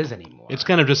not what it is anymore. It's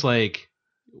kind of just like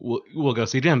we'll go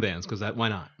see jam bands because why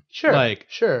not? Sure.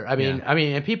 I mean,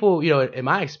 and people, in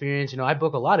my experience, I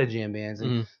book a lot of jam bands,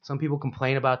 and some people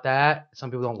complain about that. Some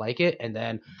people don't like it, and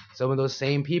then some of those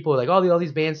same people are like, all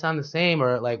these bands sound the same,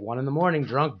 or like 1 a.m,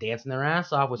 drunk, dancing their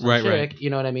ass off with some chick. Right. You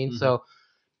know what I mean? Mm-hmm. So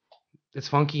it's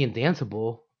funky and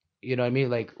danceable. You know what I mean?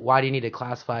 Like, why do you need to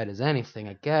classify it as anything?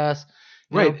 I guess.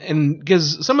 Right, and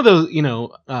because some of those,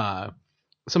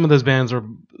 some of those bands are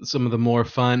some of the more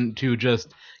fun to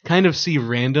just kind of see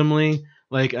randomly.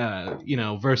 Like,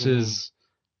 versus,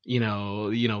 a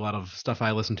lot of stuff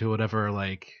I listen to, whatever,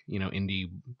 like,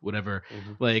 indie, whatever.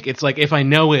 Mm-hmm. Like, it's like, if I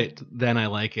know it, then I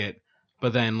like it.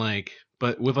 But then,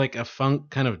 but with, like, a funk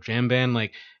kind of jam band,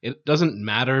 like, it doesn't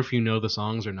matter if you know the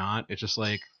songs or not. It's just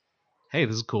like, hey,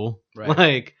 this is cool.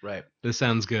 Right. This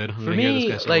sounds good. For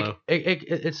me, like,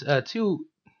 it's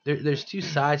there's two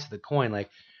sides to the coin. Like,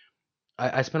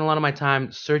 I spend a lot of my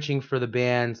time searching for the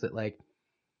bands that, like,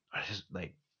 are just,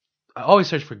 like, I always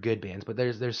search for good bands, but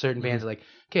there's certain bands that like,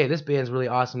 okay, this band's really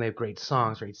awesome. They have great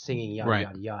songs, great singing,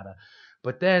 yada, yada.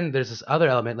 But then there's this other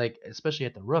element, like especially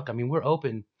at the Rook. I mean, we're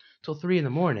open till 3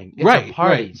 a.m. It's a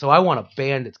party, so I want a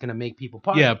band that's gonna make people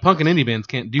party. Yeah, punk and indie bands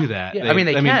can't do that. Yeah,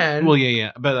 they can. Well,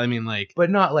 yeah, but I mean, like, but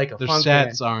not like a their funk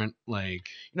sets band. aren't like.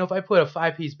 If I put a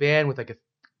 5-piece band with like a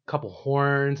couple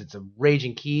horns, it's a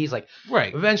raging keys, like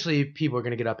eventually people are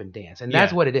gonna get up and dance, and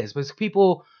that's what it is. But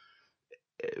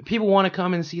people want to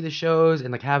come and see the shows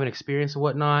and like have an experience and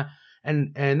whatnot,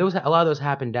 and a lot of those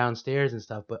happen downstairs and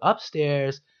stuff. But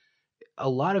upstairs, a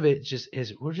lot of it just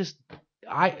is we're just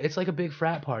it's like a big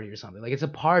frat party or something. Like it's a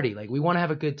party. Like we want to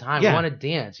have a good time. Yeah. We want to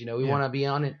dance. You know, we want to be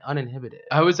uninhibited.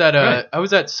 I was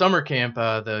at summer camp,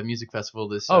 the music festival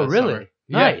this. Oh, really? Summer.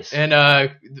 Nice. Yeah.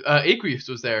 And Aqueous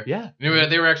was there. Yeah. They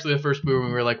were actually the first boo when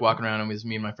we were like walking around, and it was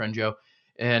me and my friend Joe.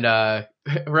 And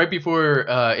right before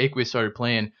Aqueous started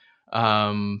playing,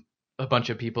 a bunch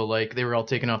of people, like, they were all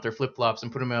taking off their flip-flops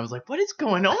and putting them in. I was like, what is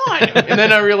going on? And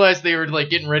then I realized they were like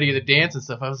getting ready to dance and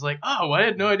stuff. I was like, oh, I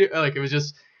had no idea. Like, it was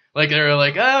just like they were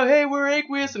like, oh, hey, we're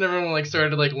Aqueous, and everyone like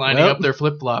started like lining up their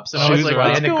flip-flops. And I was like,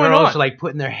 what's and the going girls on? are like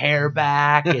putting their hair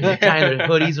back and tying their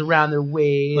hoodies around their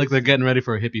waist. Like they're getting ready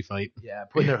for a hippie fight. Yeah,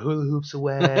 putting their hula hoops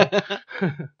away.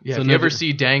 Yeah, so if you ever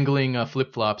see dangling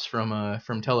flip-flops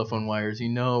from telephone wires, you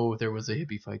know there was a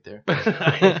hippie fight there.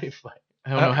 Hippie fight. I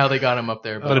don't know how they got him up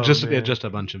there, But it's just a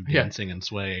bunch of dancing and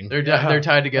swaying. They're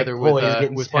tied together like with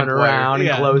getting with spun around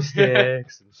and glow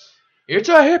sticks. It's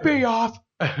a hippie off.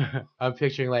 I'm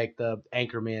picturing like the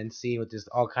Anchorman scene with just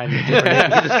all kinds of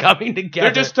different hippies coming together.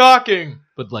 They're just talking,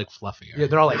 but like fluffier. Yeah,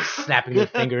 they're all like snapping their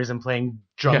fingers and playing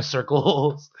drum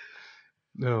circles.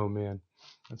 Oh man,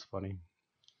 that's funny.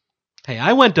 Hey,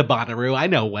 I went to Bonnaroo. I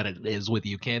know what it is with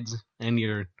you kids and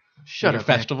your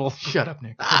festival. Nick. Shut up,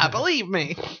 Nick. Believe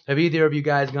me. Have either of you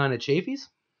guys gone to Chafee's?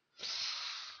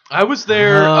 I was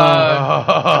there a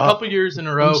couple years in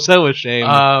a row. I'm so ashamed.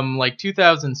 Like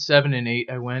 2007 and 8,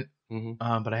 I went,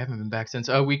 Mm-hmm. but I haven't been back since.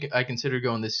 I considered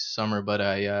going this summer, but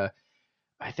I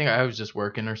think I was just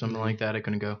working or something like that. I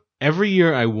couldn't go. Every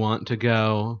year I want to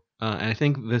go, and I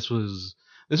think this was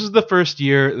the first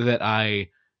year that I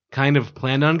kind of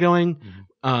planned on going,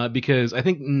 because I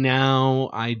think now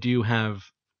I do have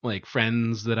like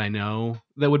friends that I know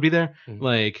that would be there,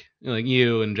 like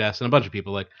you and Jess and a bunch of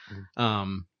people. Like,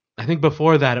 I think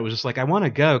before that it was just like I want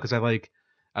to go because I like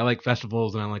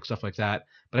festivals and I like stuff like that,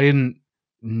 but I didn't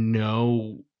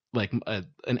know like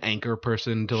an anchor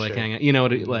person to like hang out. You know,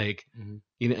 like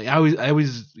you know, I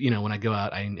always you know when I go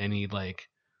out I need like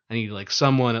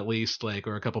someone at least like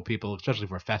or a couple people, especially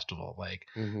for a festival. Like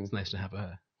it's nice to have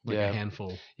a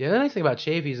handful. Yeah, the nice thing about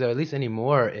Chafee's though, at least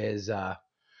anymore, is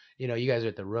you know, you guys are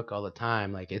at the Rook all the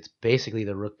time. Like, it's basically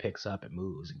the Rook picks up and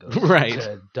moves and goes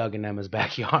to Doug and Emma's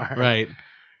backyard. Right.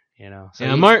 You know. So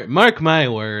yeah, mark my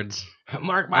words.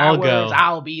 Mark my words,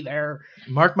 I'll be there.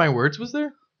 Mark my words was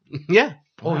there? Yeah.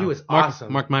 Oh, he was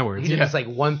awesome. Mark my words. He did this like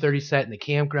 1:30 set in the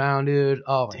campground, dude.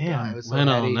 Oh my god, it was so went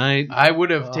all night. I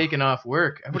would have taken off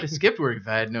work. I would have skipped work if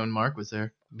I had known Mark was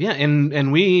there. Yeah,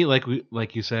 and we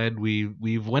like you said, we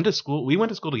went to school. We went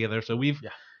to school together, so we've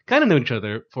kind of known each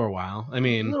other for a while. I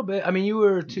mean, a little bit. I mean, you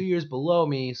were 2 years below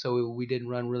me, so we didn't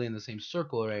run really in the same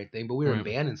circle or anything, but we were in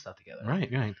band and stuff together.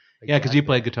 Right. Like yeah, because you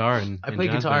played guitar and I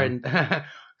played guitar and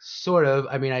sort of.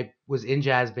 I mean, I was in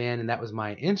jazz band and that was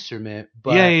my instrument.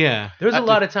 But yeah. There was a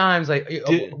lot of times like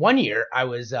 1 year I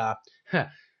was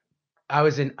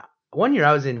in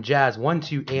jazz 1,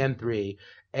 2, and 3.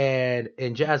 And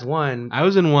in Jazz 1... I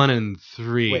was in 1 and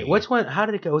 3. Wait, which one? How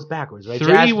did it go? It was backwards, right?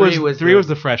 3 was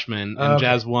the freshman, and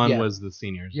Jazz 1 was the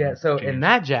seniors. Yeah, so juniors. In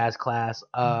that jazz class,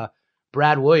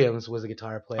 Brad Williams was a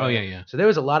guitar player. Oh, yeah. So there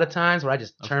was a lot of times where I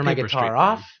just turned my guitar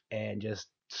off and just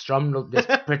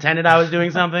pretended I was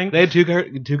doing something. They had two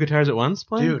guitars at once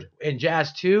playing? Dude, in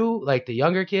Jazz 2, like the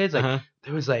younger kids, like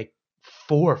there was like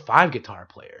 4 or 5 guitar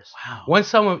players. Wow.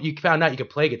 Once you found out you could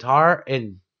play guitar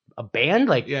in a band,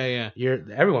 like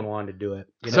everyone wanted to do it.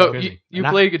 You know? So you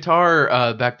played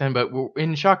guitar back then, but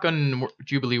in Shotgun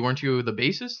Jubilee, weren't you the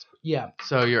bassist? Yeah.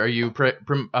 So are you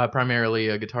primarily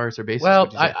a guitarist or bassist? Well,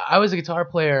 I was a guitar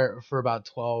player for about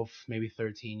 12, maybe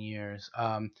 13 years.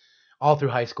 All through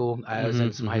high school, I was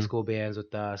in some high school bands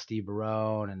with Steve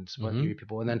Barone and some other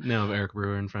people, and then Eric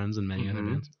Brewer and friends and many other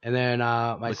bands. And then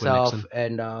myself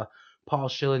and Paul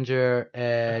Schillinger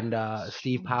and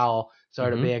Steve Powell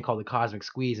started a band called the Cosmic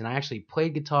Squeeze, and I actually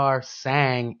played guitar,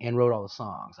 sang, and wrote all the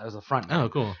songs. I was a front man. Oh,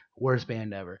 cool. Worst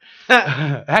band ever.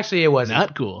 Actually, it wasn't.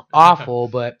 Not cool. Awful,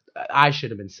 but I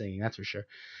should have been singing, that's for sure.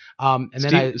 And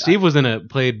then Steve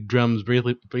played drums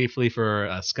briefly for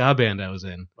a ska band I was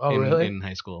in. Oh, really? In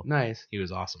high school. Nice. He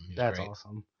was awesome. That's great.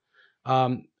 Awesome.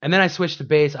 And then I switched to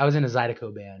bass. I was in a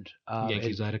Zydeco band.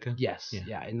 Yankee Zydeco? Yes.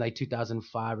 Yeah, in like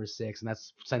 2005 or 6, and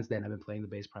that's since then I've been playing the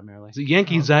bass primarily. The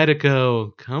Yankee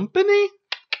Zydeco company?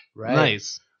 Right.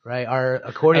 Nice. Right. Our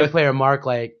accordion player Mark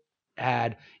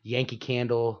had Yankee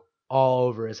Candle all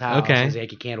over his house. Okay. His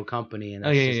Yankee Candle company, and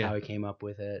that's just how he came up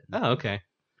with it. Oh, okay.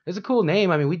 It's a cool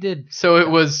name. I mean, we did. So it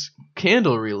was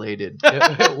candle related.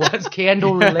 It was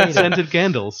candle related. Scented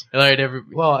candles. All right,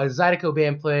 Well, a Zydeco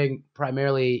band playing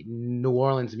primarily New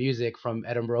Orleans music from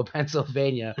Edinburgh,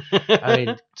 Pennsylvania. I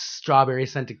mean, strawberry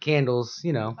scented candles,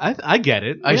 you know. I get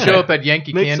it. I show up at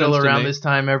Yankee Makes Candle sense to around me. this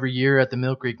time every year at the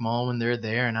Mill Creek Mall when they're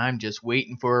there, and I'm just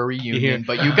waiting for a reunion.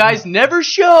 But you guys never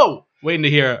show. Waiting to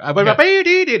hear.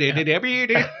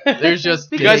 There's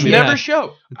just you Because guys you never have-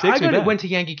 show. Went to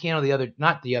Yankee Candle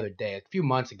not the other day, a few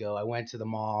months ago. I went to the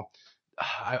mall.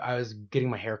 I was getting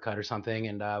my hair cut or something,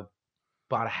 and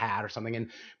bought a hat or something.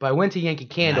 But I went to Yankee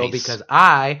Candle Nice. because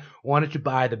I wanted to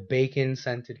buy the bacon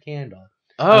scented candle.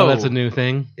 Oh, that's a new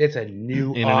thing. It's a new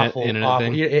Internet awful.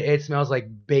 thing? It smells like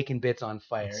bacon bits on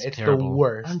fire. It's terrible. the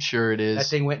worst. I'm sure it is. That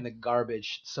thing went in the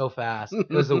garbage so fast. It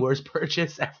was the worst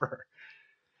purchase ever.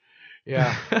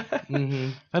 Yeah. Mm-hmm.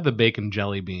 I had the bacon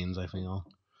jelly beans, I feel.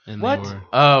 And they What? were-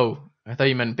 Oh, I thought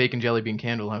you meant bacon jelly bean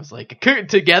candle. I was like,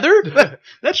 together?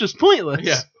 That's just pointless.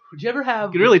 Yeah. Did you ever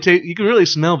have? You can really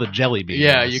smell the jelly beans.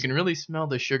 Yeah, you can really smell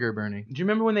the sugar burning. Do you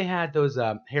remember when they had those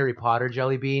Harry Potter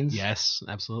jelly beans? Yes,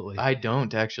 absolutely. I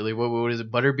don't actually. What is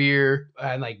it? Butterbeer?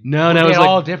 And like no, they it was had like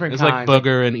all different It's kinds. like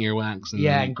booger and earwax and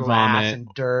and grass vomit. and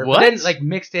dirt. What? But then like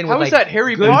mixed in How with is like that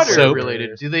Harry good Potter soap.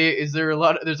 related?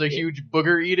 There's a huge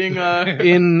booger eating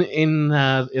in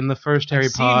the first Harry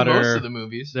I've seen Potter. most of the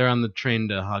movies. They're on the train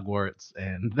to Hogwarts,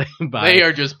 and they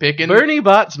Are just picking. Bernie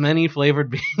bought many flavored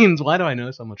beans. Why do I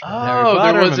know so much about Harry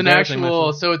Potter? There was I'm an embarrassing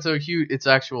actual. myself. So it's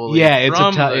actual. Like, Yeah, it's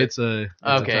from the- it's a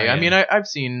Okay, I mean I've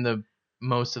seen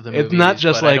most of the movies. it's not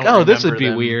just but I like, don't oh, this would remember be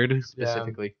them weird.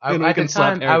 specifically. And we At the can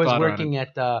slap time, Harry I was Potter on working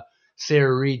at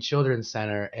Sarah Reed Children's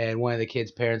Center, and one of the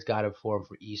kids' parents got it for him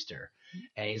for Easter.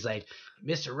 And he's like,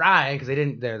 Mr. Ryan, because they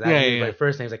didn't, that was my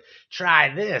first name. He's like,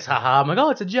 try this, haha. I'm like, oh,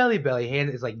 it's a Jelly Belly. Hand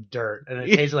it's like dirt, and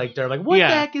it tastes like dirt. I'm like, what the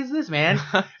heck is this, man?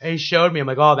 And he showed me. I'm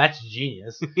like, oh, that's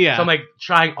genius. Yeah. So I'm like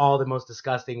trying all the most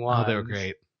disgusting ones. Oh, they were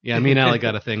great. Yeah, me and Allie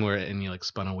got a thing where you like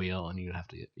spun a wheel and you have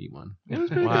to eat one. It was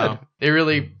pretty Wow, good. they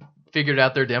really figured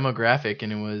out their demographic,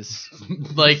 and it was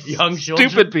like young children.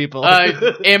 Stupid people.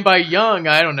 and by young,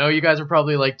 I don't know. You guys were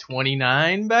probably like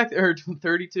 29 back or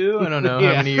 32. I don't know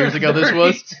how many years ago this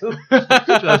was.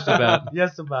 Just about.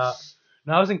 Just about.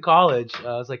 No, I was in college.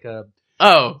 I was like a.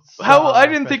 Oh, I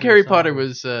didn't think freshman Harry summer. Potter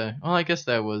was. Well, I guess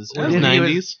that was. It was Yeah, he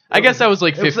 90s. I guess that was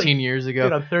like It was 15 years ago.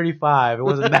 Dude, I'm 35. It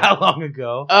wasn't that long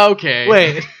ago. Okay.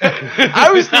 Wait. I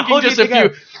was How thinking old do just you a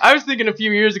think few. I was thinking a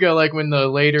few years ago, like when the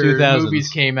later 2000s. movies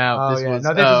came out. Oh, This yeah. was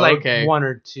No, this is like okay. one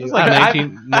or two. It was like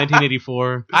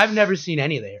 1984. I've never seen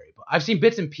any of the Harry Potter. I've seen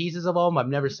bits and pieces of them. I've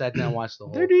never sat down and watched the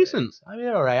whole They're thing. decent. I mean,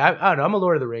 they're all right. I don't know. I'm a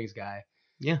Lord of the Rings guy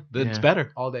Yeah, it's Yeah.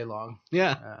 better. all day long.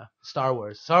 Yeah. Star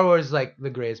Wars. Star Wars is like the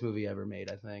greatest movie ever made,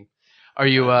 I think. Are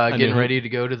you getting knew. ready to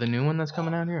go to the new one that's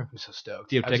coming out here? I'm so stoked.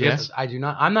 Do you have I'm tickets? just- I do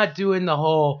not. I'm not doing the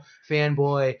whole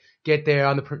fanboy get there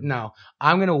on the. No,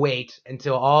 I'm gonna wait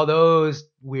until all those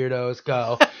weirdos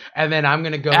go, and then I'm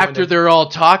gonna go After they're all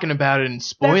talking about it and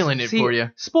spoiling it See, for you.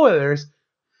 Spoilers.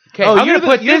 Okay, Oh, I'm you're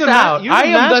gonna put you're this the out. you're the I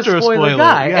am the master of spoiler spoilers.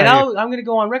 guy, Yeah, and you're- I'm gonna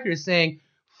go on record as saying,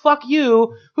 "Fuck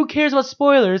you! Who cares about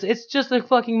spoilers? It's just a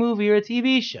fucking movie or a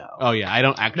TV show." Oh yeah, I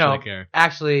don't actually care.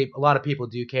 Actually, a lot of people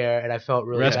do care, and I felt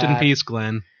really Rest in bad. peace,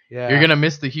 Glenn. Yeah. You're gonna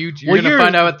miss the huge. You're Well, gonna you're-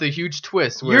 find out the huge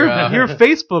twist where Your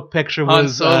Facebook picture Han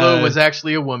was Solo was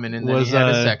actually a woman, and then was, he had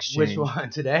a sex change. Which one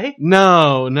today?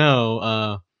 no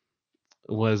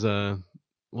was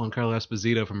Giancarlo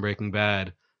Esposito from Breaking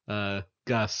Bad,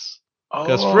 Gus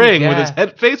Gus Fring with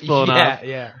his face blown off,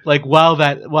 Yeah. like while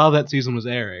that season was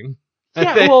airing. I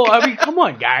Yeah, think. well, I mean, come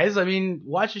on, guys. I mean,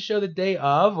 watch the show the day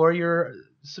of, or you're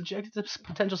subjected to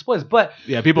potential spoilers. But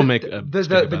yeah, people make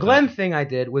the Glenn thing I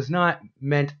did was not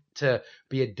meant to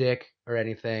be a dick or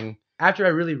anything. After I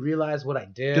really realized what I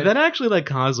did, that actually like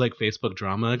cause like Facebook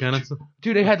drama kind of stuff?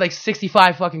 dude, it had like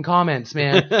 65 fucking comments,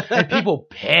 man, and people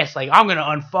pissed, like, I'm gonna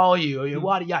unfollow you.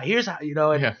 What? Yeah, here's how, you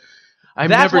know. And Yeah. I'm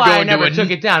that's never why I going never to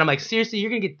took it down. I'm like, seriously, you're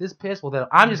gonna get this pissed? Well, then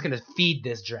I'm just gonna feed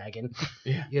this dragon.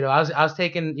 Yeah. You know, I was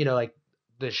taking, you know, like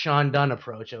the Sean Dunn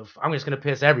approach of I'm just gonna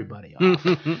piss everybody off.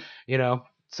 You know,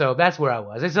 so that's where I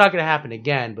was. It's not gonna happen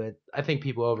again, but I think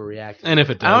people overreact. And if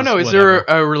it does, I don't know. Is whatever.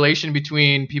 there a relation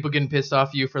between people getting pissed off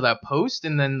at you for that post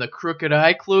and then the crooked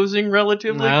eye closing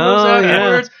relatively close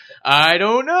afterwards? I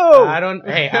don't know. I don't.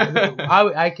 Hey,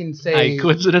 I can say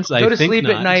coincidence? go I to think sleep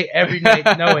not. at night every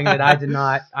night knowing that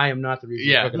I am not the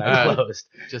reason Yeah, Crooked Eye closed.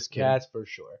 Just kidding. That's for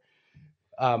sure.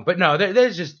 But no,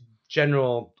 there's just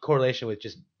general correlation with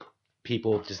just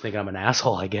people just thinking I'm an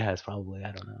asshole, I guess, probably.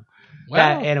 I don't know.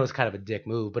 Well- And it was kind of a dick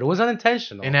move, but it was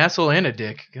unintentional. An asshole and a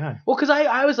dick. God. Well, because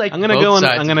I was like, I'm gonna Both go on.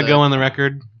 sides I'm of gonna the- go on the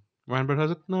record Ryan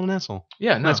Bartosek, not an asshole.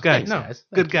 Yeah, no, nice guy. Thanks, guys.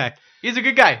 Good guy. He's a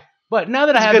good guy. But now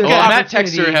that I have good this guy. Matt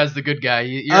opportunity, Texter has the good guy.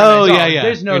 Yeah.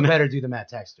 There's no better dude than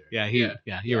Matt Texter. Yeah,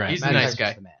 you're right. He's Matt a nice Texter's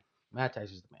guy. the man. Matt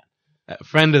Texter's the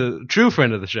man. True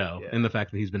friend of the show, in the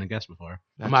fact that he's been a guest before.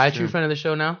 Am I a true friend of the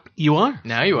show now? You are.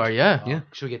 Now you are, yeah. Yeah.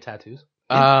 Should we get tattoos?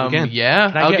 Yeah.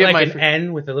 Can I I'll get get like my an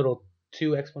N with a little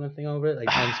 2 exponent thing over it, like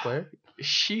N squared?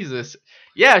 Jesus.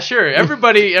 Yeah, sure.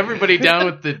 Everybody down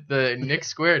with the Nick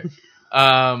squared.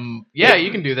 Yeah,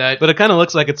 you can do that. But it kind of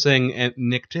looks like it's saying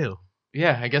Nick too.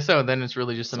 Yeah, I guess so. Then it's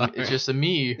really just a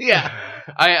me. Yeah.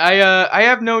 I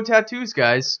have no tattoos,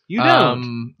 guys. You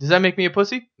don't. Does that make me a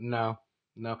pussy? No.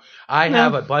 I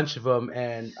have a bunch of them,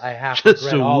 and I have to Just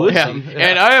regret a all of Yeah. them.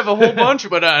 And I have a whole bunch,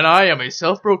 and I am a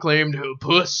self-proclaimed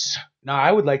puss. No,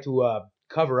 I would like to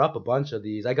cover up a bunch of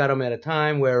these. I got them at a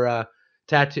time where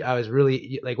tattoo. I was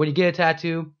really like, when you get a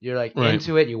tattoo, you're like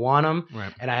into it, you want them.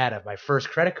 Right. And I had my first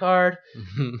credit card,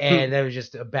 and that was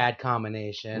just a bad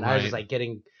combination. I was just like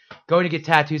going to get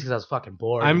tattoos because I was fucking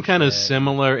bored. I'm kind of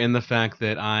similar in the fact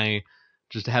that I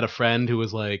just had a friend who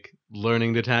was like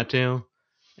learning to tattoo,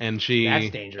 and That's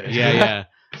dangerous. Yeah.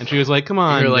 And she was like, "Come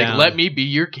on, You're like, down. let me be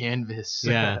your canvas."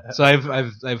 Yeah. So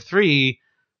I've 3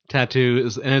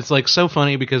 tattoos, and it's like so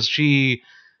funny because Jessie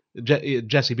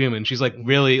Buman, she's like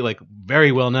really like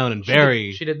very well known and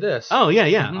She did this. Oh yeah,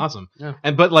 Mhm. awesome. Yeah.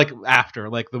 And but like after,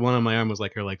 like the one on my arm was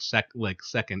like her like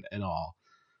second at all,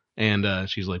 and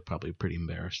she's like probably pretty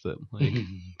embarrassed that like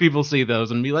people see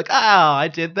those and be like, "Oh, I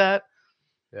did that."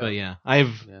 Yeah. But yeah,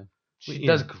 She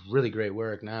does really great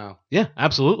work now. Yeah,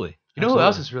 absolutely. You know who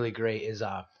else is really great is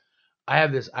I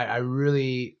have this. I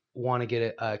really want to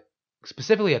get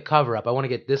specifically a cover up. I want to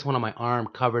get this one on my arm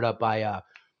covered up by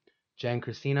Jen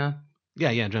Christina.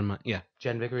 Yeah,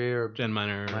 Jen Vickery or Jen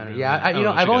Minor. Yeah,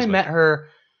 I've only met her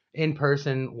in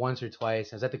person once or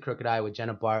twice. I was at the Crooked Eye with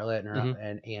Jenna Bartlett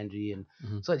and Angie, and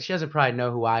so she doesn't probably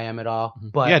know who I am at all.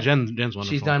 But yeah, Jen's wonderful.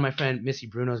 She's done my friend Missy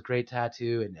Bruno's great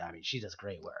tattoo, and I mean she does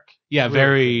great work. Yeah,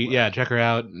 really great work. check her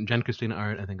out. Jen Christina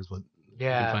Art, I think is what you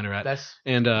can find her at.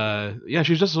 And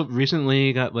she's just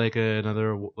recently got like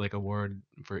another like award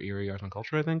for Erie Arts and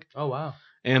Culture, I think. Oh wow.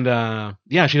 And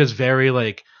she does very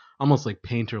like almost like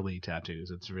painterly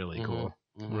tattoos. It's really cool.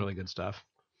 Really good stuff.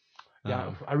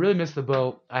 Yeah, I really missed the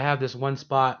boat. I have this one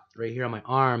spot right here on my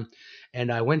arm,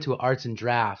 and I went to Arts and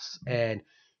Drafts, and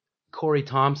Corey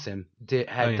Thompson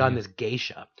had done this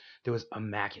geisha. It was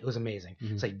immaculate. It was amazing.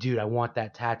 It's like, dude, I want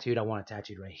that tattooed. I want it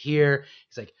tattooed right here.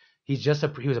 He's like, he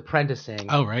was apprenticing.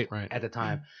 Oh, right. At the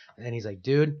time, and then he's like,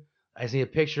 dude, I see a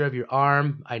picture of your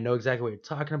arm. I know exactly what you're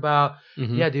talking about.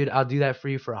 Yeah, dude, I'll do that for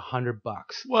you for $100.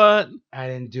 What? I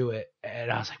didn't do it, and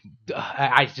I was like,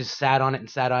 I just sat on it and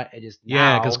just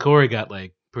because Corey got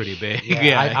like pretty big.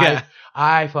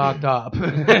 I fucked up.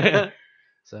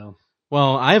 So,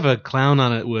 well, I have a clown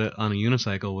on a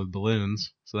unicycle with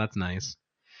balloons, so that's nice.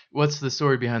 What's the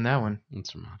story behind that one?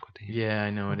 It's from Aqua Teen. Yeah, I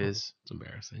know it is. It's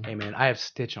embarrassing. Hey man, I have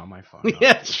Stitch on my phone.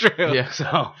 Yeah, it's true. Yeah,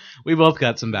 so we both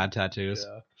got some bad tattoos.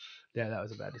 Yeah, that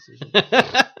was a bad decision.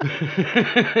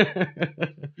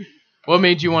 What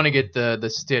made you want to get the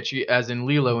Stitch, as in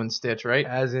Lilo and Stitch, right?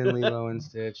 As in Lilo and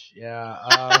Stitch, yeah.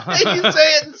 You say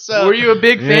it so. Were you a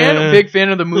big fan? A big fan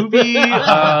of the movie?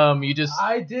 You just.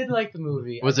 I did like the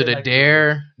movie. Was it a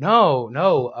dare? No.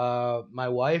 My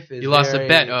wife is. You lost a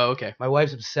bet. Oh, okay. My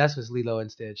wife's obsessed with Lilo and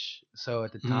Stitch. So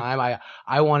at the time,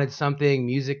 I wanted something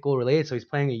musical related. So he's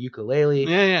playing a ukulele.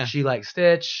 Yeah. She likes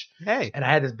Stitch. Hey. And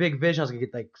I had this big vision. I was gonna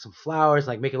get like some flowers,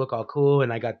 like make it look all cool.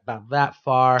 And I got about that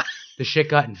far. The shit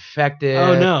got infected.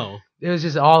 Oh no! It was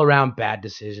just all around bad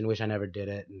decision. Wish I never did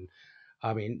it. And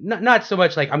I mean, not so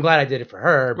much like I'm glad I did it for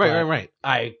her. But Right.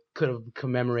 I could have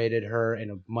commemorated her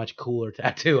in a much cooler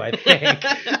tattoo, I think,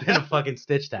 than a fucking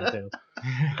Stitch tattoo.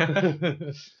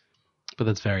 But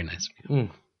that's very nice of you.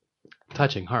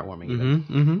 Touching, heartwarming.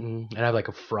 And I have like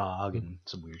a frog and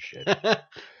some weird shit.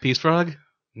 Peace frog?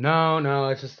 No,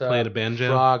 it's just playing a banjo.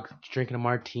 Frog drinking a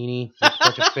martini. There's a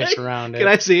bunch of fish around it. Can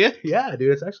I see it? Yeah,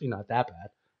 dude, it's actually not that bad.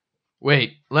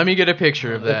 Wait, let me get a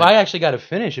picture of that. If I actually got to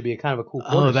finish, it'd be a kind of a cool.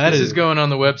 This is going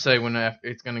on the website when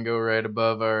it's going to go right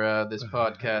above our this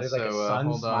podcast. There's like so a sun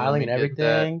hold on, smiling and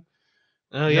everything.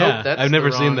 Oh yeah, nope, I've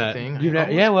never seen that.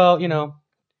 Yeah, well,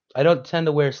 I don't tend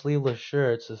to wear sleeveless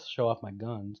shirts to show off my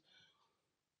guns.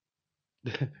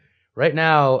 Right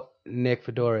now, Nick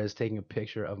Fedora is taking a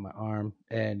picture of my arm,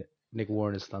 and Nick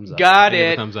Warren is thumbs up. Got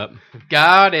it. Thumbs up.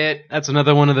 Got it. That's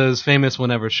another one of those famous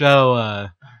whenever show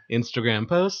Instagram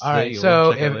posts. All right,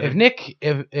 so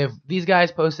if these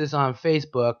guys post this on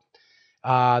Facebook, the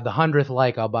 100th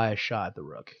like, I'll buy a shot at the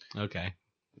Rook. Okay.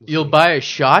 You'll buy a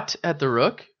shot at the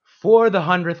Rook? For the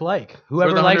 100th like.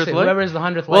 Whoever likes it. Whoever is the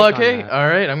 100th like. Well, okay. All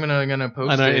right. I'm gonna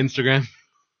post on it. On Instagram.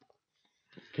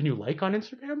 Can you like on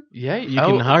Instagram? Yeah. You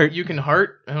can heart. You can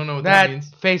heart. I don't know what that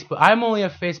means. Facebook. I'm only a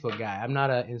Facebook guy. I'm not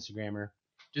an Instagrammer.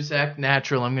 Just act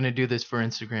natural. I'm going to do this for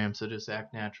Instagram, so just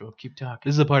act natural. Keep talking.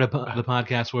 This is a part of the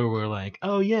podcast where we're like,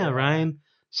 oh, yeah, Ryan,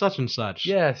 such and such.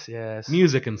 Yes.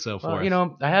 Music and so forth. Well, you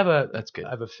know, I have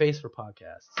a face for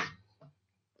podcasts.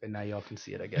 And now y'all can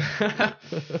see it, I guess.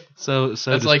 so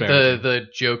that's like the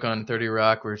joke on 30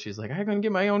 Rock where she's like, I'm going to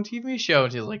get my own TV show.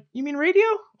 And she's like, you mean radio?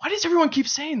 Why does everyone keep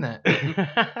saying that?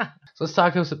 So let's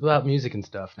talk about music and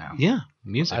stuff now. Yeah,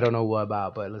 music. I don't know what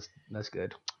about, but that's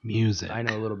good. Music. I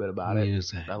know a little bit about it.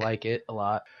 Music. I like it a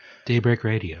lot. Daybreak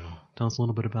Radio. Tell us a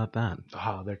little bit about that.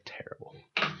 Oh, they're terrible.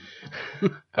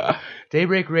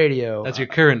 Daybreak Radio. That's your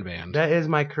current band. That is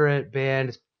my current band.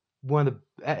 It's one of,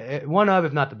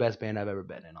 if not the best band I've ever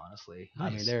been in, honestly.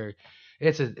 Nice. I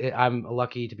mean, I'm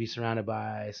lucky to be surrounded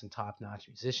by some top-notch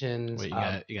musicians. Wait,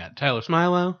 you got Tyler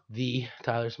Smilo? The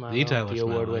Tyler Smilo.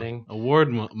 Award-winning.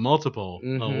 Multiple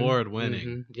award-winning.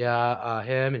 Mm-hmm. Yeah,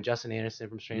 him and Justin Anderson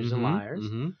from Strangers and Liars.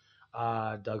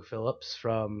 Mm-hmm. Doug Phillips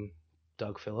from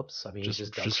Doug Phillips. I mean,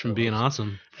 just from Phillips. Being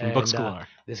Awesome from Book School.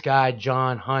 This guy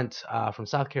John Hunt from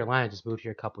South Carolina just moved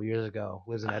here a couple years ago.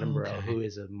 Lives in Edinburgh. Okay. Who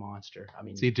is a monster. I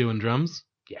mean, is he doing drums?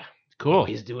 Yeah. Cool.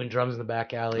 He's doing drums in the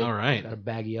back alley. All right. Got a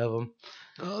baggie of them.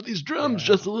 Oh, these drums!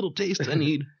 Just a little taste I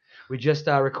need. We just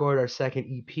recorded our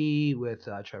second EP with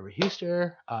Trevor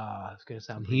Huster. It's gonna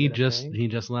sound pretty good, he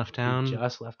just left town.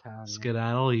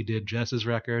 Skedaddle. He did Jess's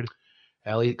record.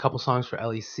 A couple songs for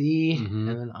LEC, Mm-hmm.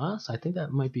 and then us. I think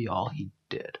that might be all he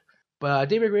did. But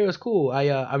Daybreak Radio was cool.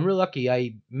 I'm real lucky.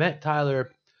 I met Tyler.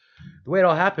 The way it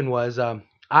all happened was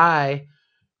I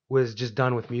was just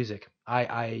done with music.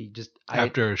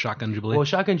 After Shotgun Jubilee. Well,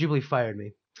 Shotgun Jubilee fired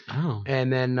me. Oh.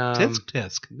 And then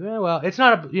Tisk. Yeah, well, it's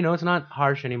not it's not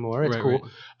harsh anymore. It's cool.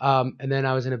 Right. And then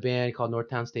I was in a band called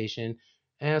Northtown Station,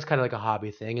 and it was kind of like a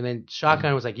hobby thing. And then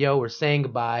Shotgun was like, "Yo, we're saying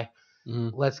goodbye. Mm-hmm.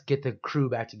 Let's get the crew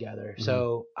back together." Mm-hmm.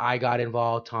 So I got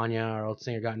involved. Tanya, our old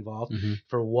singer, got involved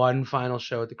for one final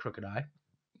show at the Crooked Eye.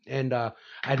 And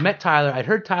I'd met Tyler. I'd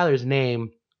heard Tyler's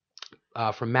name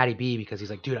from Matty B because he's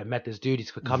like, dude, I met this dude.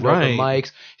 He's coming to open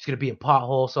mics. He's gonna be in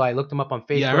Pothole. So I looked him up on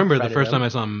Facebook. Yeah, I remember the first time I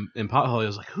saw him in Pothole. I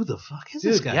was like, who the fuck is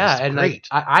this guy? Yeah, and great.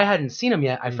 Like, I hadn't seen him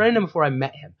yet. I friended him before I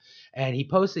met him, and he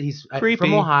posted. He's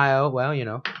from Ohio. Well,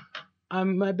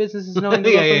 my business is knowing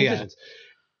the local musicians.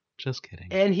 Just kidding.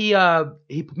 And he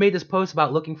made this post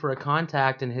about looking for a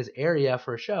contact in his area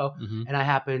for a show, and I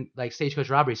happened Stagecoach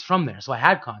Robbery's from there, so I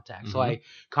had contact. So I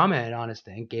commented on his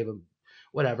thing, gave him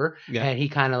whatever, and he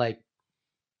kind of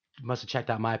must have checked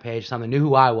out my page, something, knew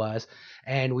who I was,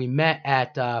 and we met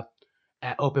at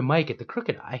open mic at the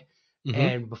Crooked Eye.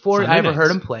 And before I ever heard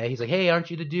him play, he's like, "Hey,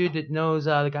 aren't you the dude that knows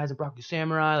the guys in Broccoli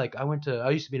Samurai? I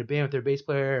used to be in a band with their bass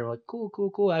player." And we're like,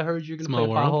 "Cool. I heard you're gonna play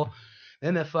Pothole."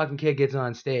 Then that fucking kid gets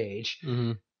on stage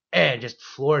and just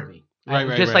floored me,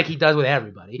 like he does with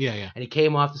everybody. Yeah. And he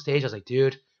came off the stage. I was like,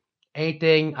 "Dude,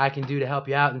 anything I can do to help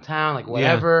you out in town,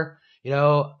 whatever,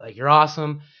 you're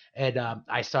awesome." And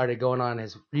I started going on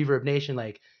his Reverb Nation,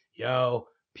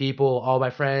 people, all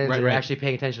my friends who are actually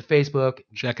paying attention to Facebook.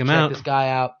 Check this guy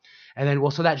out. And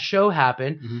then, so that show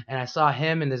happened, and I saw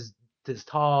him and this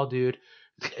tall dude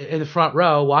in the front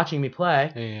row watching me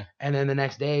play. Yeah. And then the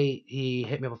next day, he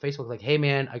hit me up on Facebook like, "Hey,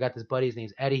 man, I got this buddy. His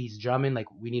name's Eddie. He's drumming.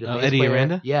 We need a bass Eddie player."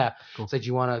 Aranda? Yeah. Cool. So, "Do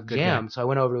you want to jam?" So I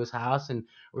went over to his house and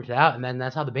worked it out, and then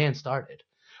that's how the band started.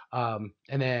 And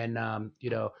then,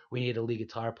 we needed a lead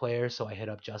guitar player, so I hit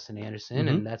up Justin Anderson,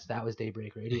 and that was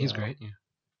Daybreak Radio. He's great, yeah.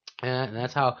 And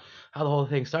that's how the whole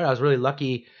thing started. I was really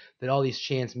lucky that all these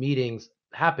chance meetings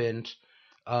happened,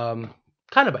 kind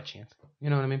of by chance. You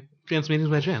know what I mean? Chance meetings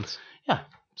by chance. Yeah.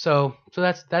 So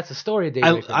that's the story of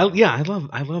Daybreak Radio.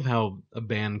 I love how a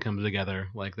band comes together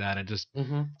like that. It just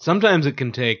sometimes it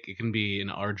can be an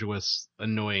arduous,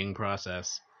 annoying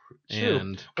process.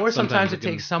 True. Or sometimes it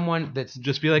takes someone that's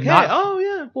just be like, not, "Hey, oh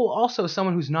yeah." Well, also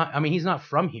someone who's not. I mean, he's not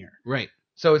from here, right?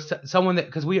 So it's someone that,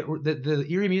 because the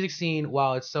Erie music scene,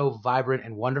 while it's so vibrant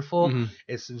and wonderful,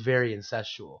 it's very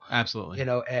incestual. Absolutely.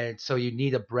 And so you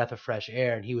need a breath of fresh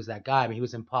air, and he was that guy. I mean, he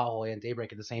was in Pothole and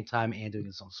Daybreak at the same time and doing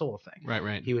his own solo thing.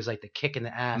 Right. He was like the kick in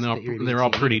the ass. And they're all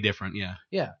pretty different, yeah.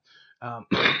 Yeah.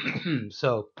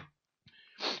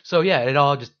 So yeah, it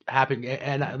all just happened,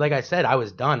 and like I said, I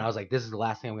was done. I was like, this is the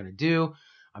last thing I'm gonna do.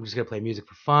 I'm just gonna play music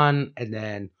for fun. And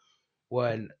then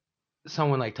when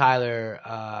someone like Tyler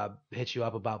hits you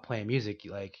up about playing music,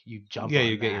 you jump on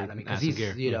you that. get your I mean, because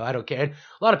gear. I don't care. And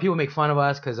a lot of people make fun of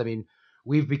us because, I mean,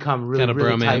 we've become really, Kind of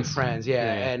really tight bromance. friends. Yeah,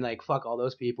 and like fuck all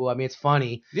those people. I mean, it's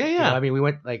funny. Yeah, You know, I mean, we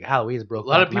went like Halloween's broke. A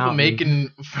lot of people Mountain.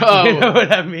 making. You know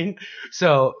what I mean?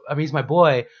 So I mean, he's my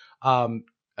boy.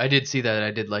 I did see that.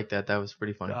 I did like that. That was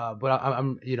pretty funny. But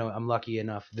I'm lucky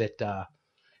enough that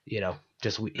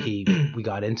just we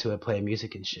got into it, playing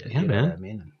music and shit. Yeah, you know man. what I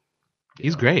mean?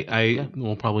 He's great. I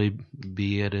will probably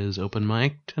be at his open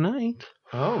mic tonight.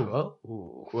 Oh,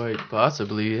 Quite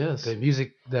possibly, yes.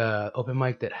 the open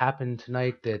mic that happened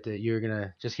tonight that you're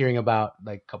gonna just hearing about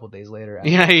like a couple days later.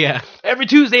 Yeah. Every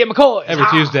Tuesday at McCoy. Every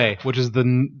Tuesday, which is the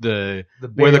where the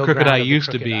burial Crooked ground Eye of the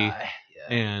used to Crooked be. Eye.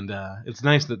 Yeah. And it's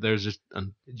nice that there's just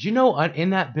Did you know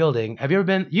in that building? Have you ever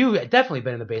been? You've definitely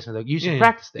been in the basement. Though. You should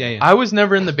practice there. Yeah. I was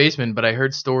never in the basement, but I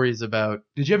heard stories about.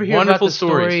 Did you ever hear wonderful about the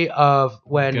story of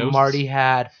when Ghosts? Marty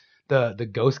had the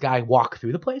ghost guy walk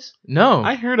through the place? No,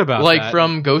 I heard about like that.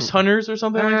 from Ghost Hunters or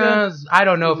something like that. I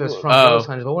don't know if it was from Ghost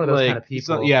Hunters, but one of those kind of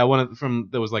people. Yeah,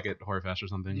 that was like at Horror Fest or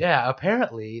something. Yeah,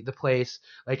 apparently the place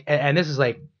and this is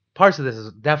like parts of this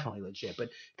is definitely legit, but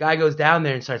guy goes down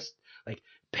there and starts like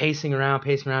pacing around,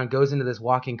 goes into this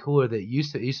walk-in cooler that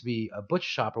used to be a butcher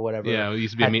shop or whatever. Yeah, it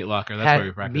used to be a meat locker. That's where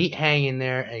we practiced. Meat hanging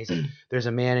there, and he's like, "There's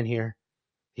a man in here.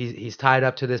 He's tied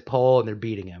up to this pole, and they're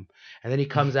beating him." And then he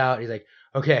comes out. And he's like,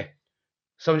 "Okay,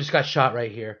 someone just got shot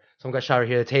right here.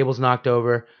 The table's knocked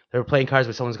over. They were playing cards,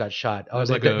 but someone's got shot. Oh,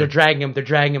 they're dragging him. They're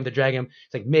dragging him.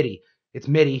 It's like Mitty. It's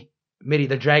Mitty.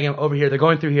 They're dragging him over here. They're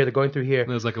going through here.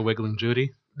 There's like a wiggling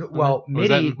Judy. Well,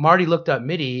 Marty looked up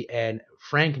Mitty, and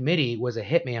Frank Mitty was a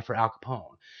hitman for Al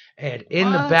Capone. And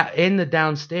in the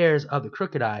downstairs of the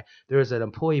Crooked Eye, there was an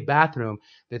employee bathroom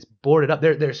that's boarded up.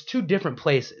 There's two different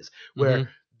places where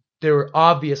there were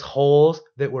obvious holes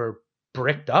that were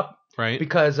bricked up, right?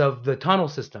 Because of the tunnel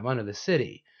system under the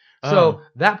city. So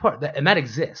that part that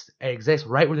exists. It exists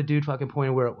right where the dude fucking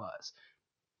pointed where it was.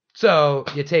 So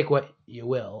you take what you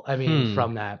will. I mean,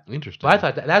 from that. Interesting. But I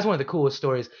thought that's one of the coolest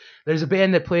stories. There's a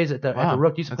band that plays at the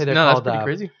Rook. Used to play there called that's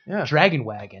pretty crazy. Yeah. Dragon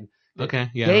Wagon. Okay.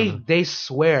 Yeah. They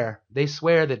swear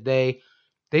that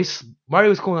Marty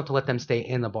was cool enough to let them stay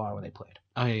in the bar when they played.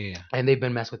 Oh yeah. And they've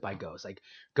been messed with by ghosts. Like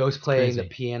ghosts playing the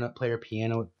piano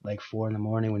at like 4 a.m.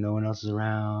 when no one else is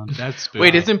around. That's spooky.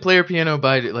 Wait, isn't player piano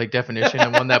by like definition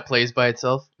and one that plays by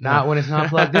itself? Not when it's not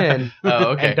plugged in. Oh,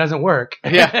 okay. And doesn't work.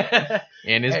 Yeah.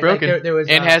 And is broken. Like there was,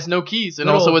 and has no keys. And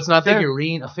also it's not there.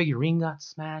 A figurine got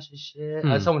smashed and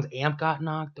shit. Someone's amp got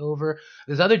knocked over.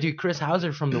 This other dude, Chris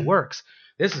Hauser from The Works.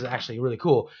 This is actually really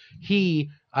cool.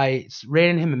 I ran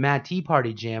into him at Mad Tea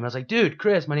Party Jam. I was like, dude,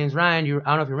 Chris, my name's Ryan. I don't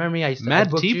know if you remember me.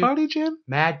 Mad Tea Party Jam?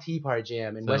 Mad Tea Party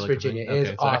Jam in West Virginia.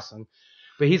 Okay, is awesome.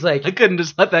 But he's like, I couldn't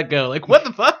just let that go. Like, what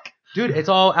the fuck? Dude, it's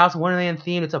all Alice in Wonderland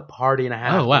themed. It's a party and a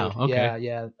half. Oh, wow. Dude. Okay.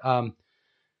 Yeah.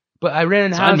 But I ran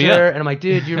into Hauser, and I'm like,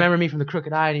 dude, do you remember me from the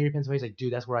Crooked Eye in Erie, Pennsylvania? He's like,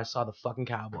 dude, that's where I saw the fucking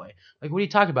cowboy. Like, what are you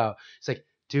talking about? It's like,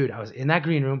 dude, I was in that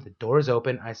green room. The door's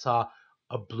open. I saw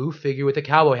a blue figure with a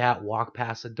cowboy hat walk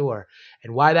past the door.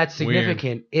 And why that's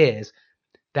significant is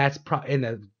that's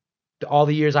in all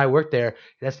the years I worked there,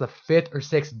 that's the 5th or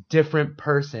 6th different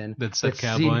person that said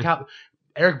cowboy.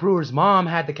 Eric Brewer's mom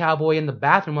had the cowboy in the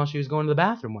bathroom while she was going to the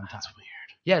bathroom one time. That's weird.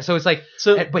 Yeah, so it's like,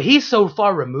 but he's so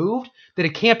far removed that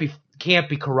it can't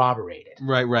be corroborated.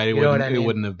 Right. It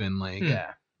wouldn't have been like.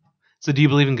 Yeah. So do you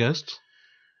believe in ghosts?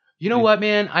 You know what,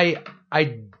 man? I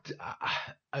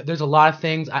there's a lot of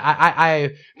things.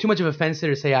 I too much of a fence there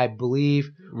to say I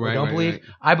believe or don't believe. Right.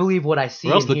 I believe what I see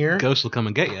or else and hear. The ghosts will come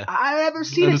and get you. I never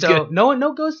seen it though.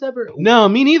 No ghosts ever. No,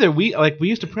 me neither. We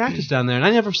used to practice down there, and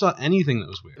I never saw anything that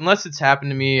was weird. Unless it's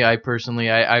happened to me, I've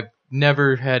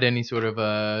never had any sort of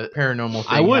a paranormal thing.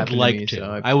 I would like to.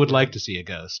 So I would like to see a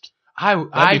ghost.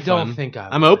 I don't think I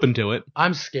would. I'm open to it.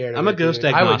 I'm scared. I'm a ghost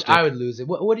agnostic. I would lose it.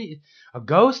 What do you? A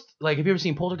ghost? Like, have you ever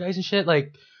seen Poltergeist and shit?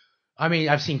 Like, I mean,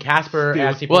 I've seen Casper and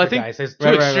I've seen Poltergeist. There's two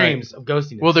extremes of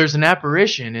ghostiness. Well, there's an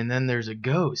apparition and then there's a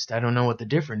ghost. I don't know what the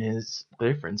difference,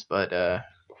 but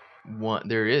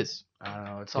there is. I don't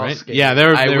know. It's all scary. Yeah,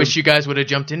 I wish you guys would have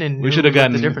jumped in and we should have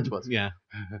gotten what the difference was. Yeah.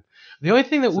 The only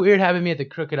thing that weird happened to me at the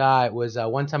Crooked Eye was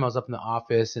one time I was up in the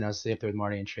office and I was sitting up there with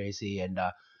Marty and Tracy and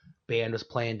band was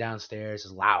playing downstairs. It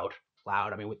was loud.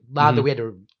 I mean, loud that we had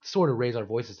to sort of raise our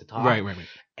voices to talk. Right.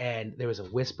 And there was a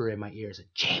whisper in my ear. It said,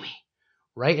 Jamie.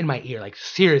 Right in my ear. Like,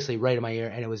 seriously, right in my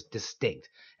ear. And it was distinct.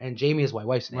 And Jamie is my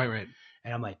wife's name. Right.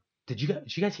 And I'm like, did you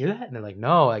guys hear that? And they're like,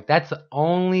 no. Like, that's the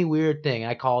only weird thing.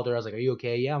 I called her. I was like, are you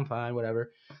okay? Yeah, I'm fine.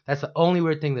 Whatever. That's the only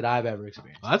weird thing that I've ever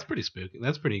experienced. Well, that's pretty spooky.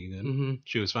 That's pretty good. Mm-hmm.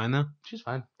 She was fine, though? She's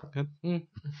fine. Good.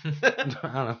 I don't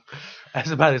know.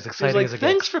 That's about as exciting as it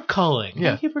gets. Thanks for calling.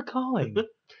 Yeah. Thank you for calling.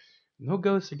 No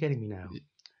ghosts are getting me now.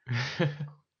 Do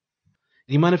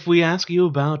you mind if we ask you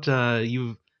about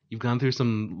you've gone through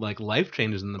some like life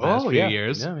changes in the past few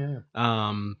years. Yeah.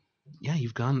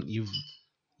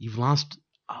 You've lost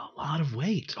a lot of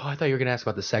weight. Oh, I thought you were gonna ask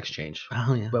about the sex change.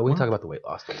 Oh yeah, but we can talk about the weight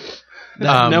loss.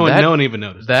 No one even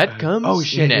noticed. That comes. Oh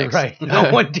shit, next. you're right.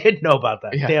 No one did know about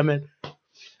that. Yeah. Damn it.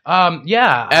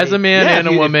 Yeah. As a man and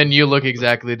a woman, you look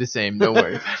exactly the same. Don't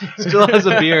worry. Still has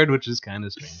a beard, which is kind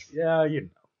of strange. Yeah, you know.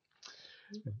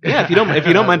 Yeah, if you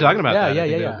don't mind talking about that.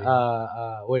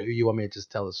 Yeah. What you want me to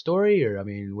just tell the story, or I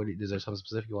mean, is there something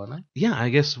specific you want to know? Yeah, I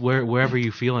guess wherever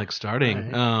you feel like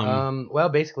starting. Right. Well,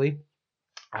 basically,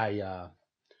 I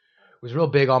was real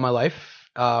big all my life.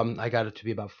 I got it to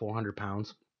be about 400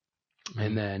 pounds,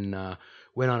 and then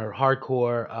went on a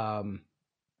hardcore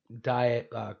diet,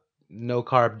 no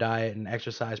carb diet and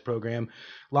exercise program.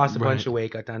 Lost a bunch of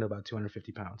weight, got down to about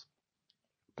 250 pounds,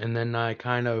 and then I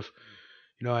kind of.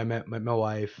 I met my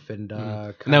wife, and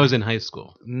and that was in high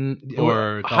school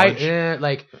or college.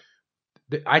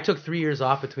 I took 3 years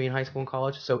off between high school and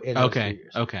college, so in those 3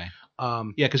 years. Okay.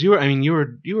 Yeah, because you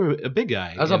were a big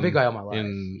guy. I was a big guy all my life.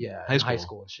 In high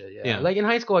school and shit. Yeah. Like in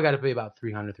high school, I got to be about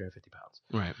 300, 350 pounds.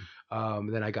 Right.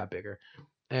 Then I got bigger,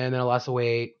 and then I lost the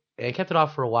weight and kept it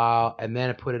off for a while, and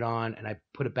then I put it on, and I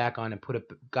put it back on, and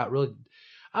got really.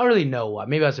 I don't really know what.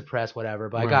 Maybe I was depressed, whatever.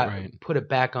 But put it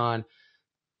back on.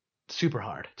 Super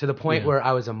hard to the point where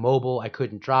I was immobile. I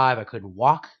couldn't drive. I couldn't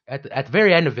walk. At the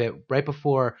very end of it, right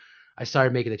before I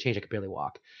started making the change, I could barely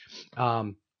walk.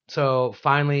 So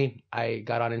finally, I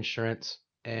got on insurance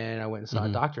and I went and saw a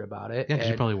doctor about it. Yeah,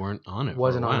 because you probably weren't on it.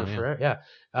 Wasn't on it for it.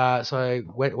 Yeah. So I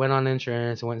went on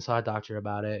insurance and went and saw a doctor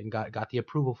about it and got the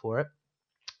approval for it.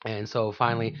 And so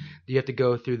finally, you have to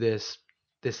go through this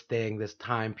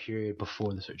time period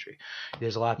before the surgery.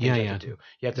 There's a lot of things you have to do.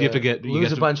 You have to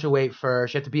lose a bunch of weight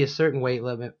first. You have to be a certain weight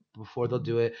limit before they'll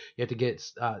do it. You have to get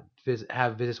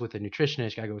have visits with a nutritionist.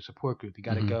 You got to go to a support group. You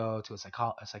got to go to a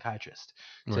psychiatrist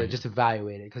to just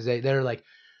evaluate it, because they're like,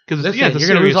 listen, you're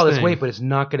going to lose all this weight, but it's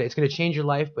going to change your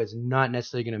life, but it's not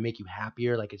necessarily going to make you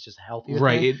happier. Like, it's just a healthier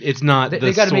thing. It's not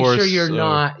they got to make sure you're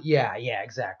not. Yeah,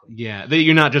 exactly. Yeah,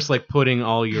 you're not just like putting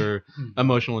all your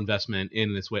emotional investment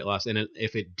in this weight loss, and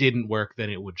if it didn't work, then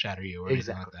it would shatter you or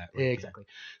anything like that. Right? Exactly.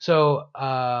 So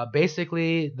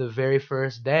basically, the very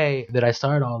first day that I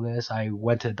started all this, I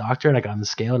went to the doctor and I got on the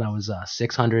scale, and I was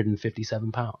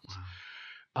 657 pounds.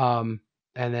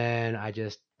 And then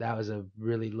that was a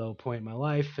really low point in my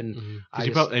life, and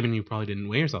you probably didn't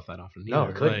weigh yourself that often.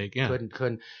 No,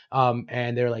 couldn't.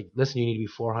 And they're like, listen, you need to be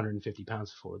 450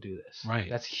 pounds before we do this. Right.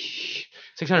 That's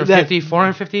 650,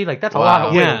 450. Like, that's a lot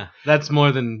of weight. Yeah, that's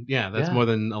more than more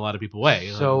than a lot of people weigh.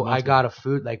 So I got a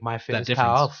food, like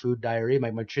MyFitnessPal, food diary.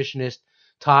 My nutritionist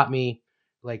taught me,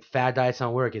 like, fad diets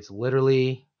don't work. It's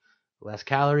literally less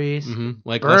calories,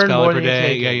 like burn less calories more per than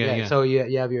day. Yeah. So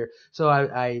you have your. So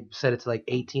I set it to like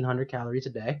 1,800 calories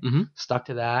a day. Stuck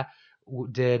to that.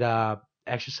 Did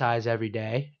exercise every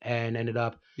day, and ended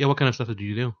up. Yeah, what kind of stuff did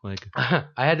you do? Like, I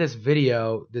had this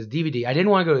DVD. I didn't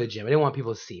want to go to the gym. I didn't want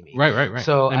people to see me. Right.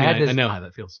 So I know how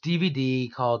that feels.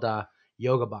 DVD called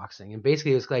Yoga Boxing, and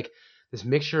basically it was like this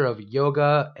mixture of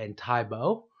yoga and Tai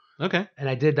Bo. Okay. And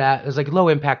I did that. It was like low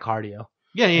impact cardio.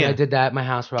 Yeah. And I did that at my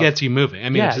house. Gets you moving. I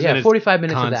mean, 45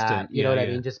 minutes of that. You know what I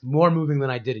mean? Just more moving than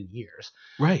I did in years.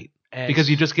 Right. And because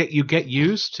you get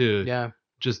used to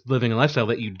just living a lifestyle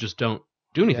that you just don't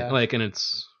do anything like, and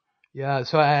it's. Yeah.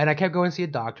 So I kept going to see a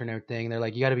doctor and everything. And they're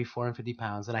like, you got to be 450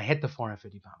 pounds, and I hit the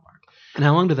 450 pound mark. And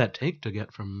how long did that take to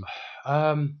get from?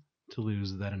 To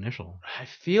lose that initial. I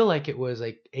feel like it was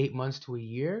like 8 months to a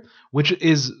year, which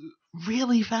is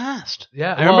really fast.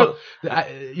 Yeah, I remember.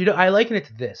 I liken it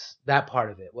to this. That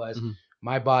part of it was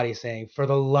my body saying, "For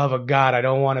the love of God, I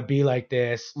don't want to be like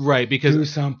this." Right, because do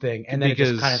something, and then it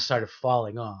just kind of started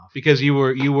falling off. Because you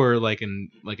were like an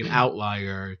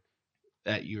outlier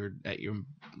at your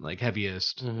like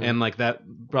heaviest, and like that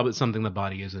probably something the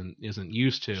body isn't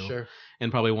used to. Sure.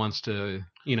 And probably wants to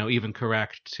even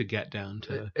correct to get down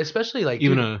to. Especially like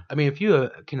if you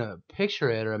can picture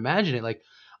it or imagine it, like.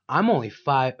 I'm only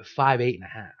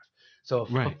 5'8.5". So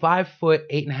a 5 foot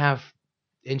 8.5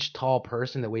 inch tall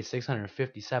person that weighs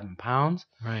 657 pounds.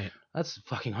 Right. That's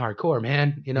fucking hardcore,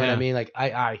 man. You know what I mean? Like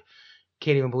I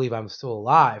can't even believe I'm still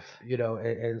alive.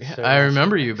 I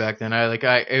remember you back then.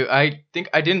 I think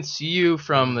I didn't see you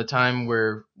from the time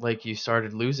where like you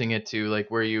started losing it to like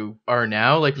where you are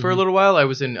now. Like for a little while, I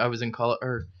was in college,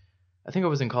 or I think I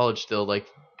was in college still. Like.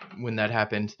 When that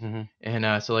happened,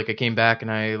 and so like I came back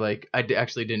and I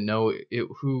actually didn't know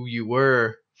who you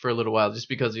were for a little while, just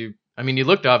because you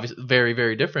looked obviously very,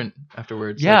 very different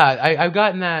afterwards. Yeah, I've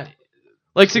gotten that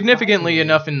Like significantly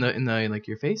enough in the like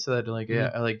your face that like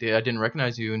I didn't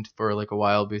recognize you for like a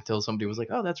while until somebody was like,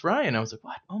 "Oh, that's Ryan." I was like,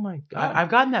 "What? Oh my god!" I've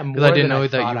gotten that more because I didn't than know I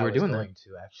that thought you were I was doing going that. to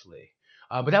actually.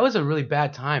 But that was a really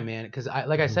bad time, man. Because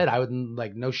I said, I would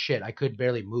like no shit. I could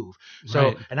barely move.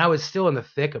 So and I was still in the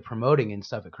thick of promoting and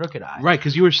stuff at Crooked Eye. Right,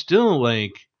 because you were still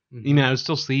like. You know, I would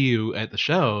still see you at the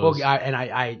shows. Well,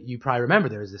 I you probably remember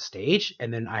there was a stage,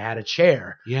 and then I had a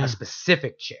chair, a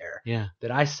specific chair,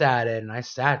 that I sat in, and I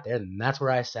sat there, and that's where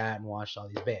I sat and watched all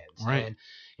these bands. Right. And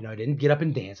you know, I didn't get up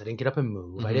and dance, I didn't get up and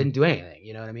move, I didn't do anything.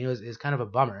 You know what I mean? It was kind of a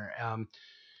bummer.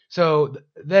 So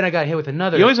then I got hit with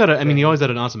another. You always had you always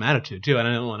had an awesome attitude too, and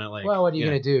I don't want to like. Well, what are you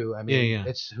gonna do? I mean,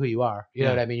 it's who you are. You know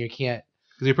what I mean? You can't.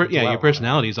 Because your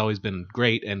personality has always been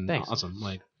great and awesome.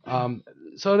 Like.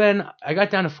 So then I got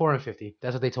down to 450.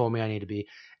 That's what they told me I need to be.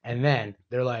 And then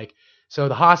they're like, so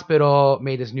the hospital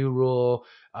made this new rule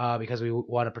because we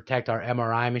want to protect our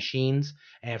MRI machines.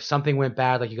 And if something went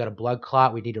bad, like you got a blood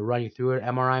clot, we need to run you through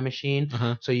an MRI machine.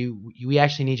 So we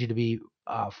actually need you to be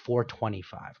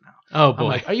 425 now. Oh boy, I'm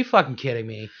like, are you fucking kidding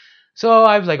me? So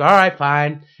I was like, all right,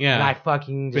 fine. Yeah. And I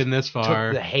fucking just been this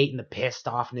far. Took the hate and the pissed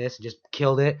offness and just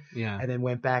killed it. Yeah. And then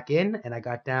went back in, and I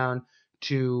got down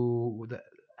to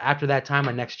after that time,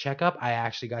 my next checkup, I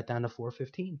actually got down to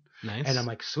 415. Nice. And I'm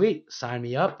like, sweet, sign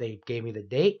me up. They gave me the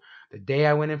date. The day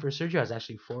I went in for surgery, I was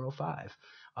actually 405.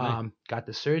 Right. Got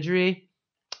the surgery,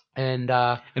 and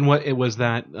what it was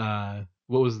that?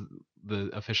 What was the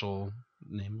official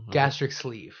name? Gastric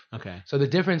sleeve. Okay. So the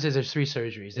difference is there's 3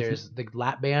 surgeries. There's the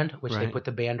lap band, which they put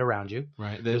the band around you.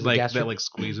 Right. There's like that like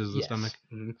squeezes the stomach.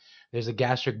 Mm-hmm. There's a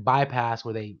gastric bypass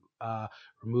where they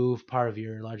remove part of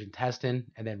your large intestine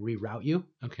and then reroute you.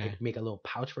 Okay. Like make a little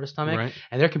pouch for a stomach. Right.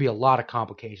 And there can be a lot of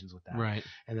complications with that. Right.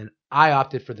 And then I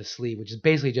opted for the sleeve, which is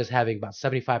basically just having about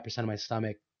 75% of my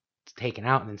stomach taken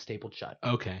out and then stapled shut.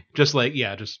 Okay. Just like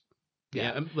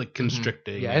like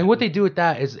constricting. Yeah, and what they do with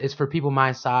that is for people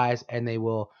my size, and they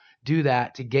will do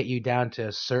that to get you down to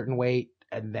a certain weight,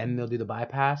 and then they'll do the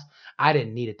bypass. I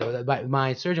didn't need it though.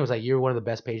 My surgeon was like, "You're one of the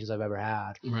best patients I've ever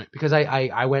had." Right. Because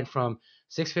I went from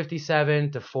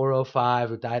 657 to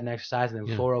 405 with diet and exercise, and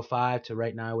then 405 to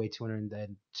right now I weigh 200.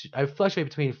 And I fluctuate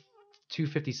between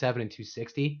 257 and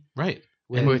 260. Right.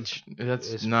 Which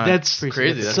that's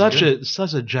crazy. That's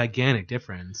such a gigantic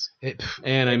difference.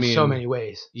 And I mean, so many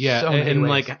ways. Yeah, so many ways.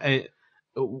 Like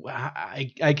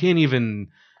I can't even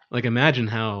like imagine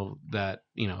how that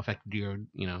affected your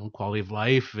quality of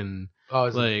life and it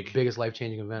was like the biggest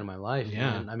life-changing event of my life.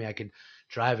 Yeah, man. I mean, I could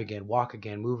drive again, walk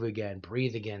again, move again,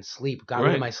 breathe again, sleep. Got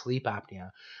rid of my sleep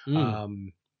apnea.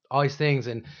 All these things,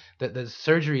 and the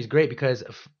surgery is great because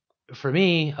for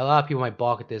me, a lot of people might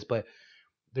balk at this, but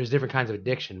there's different kinds of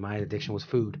addiction. My addiction was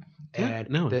food, and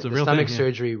the stomach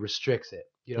surgery restricts it.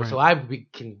 So I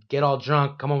can get all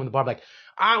drunk, come home from the bar, like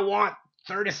I want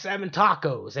 37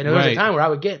 tacos, and there was a time where I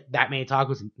would get that many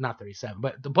tacos, not 37,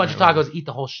 but a bunch of tacos, eat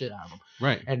the whole shit out of them.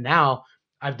 Right. And now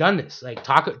I've done this. Like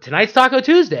tonight's Taco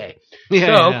Tuesday.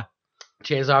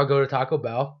 Chances are I'll go to Taco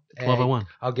Bell. 12:01.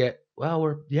 I'll get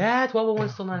 12:01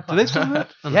 is still 9 o'clock. Do they still have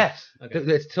it? Yes. Okay.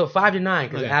 It's till 5 to 9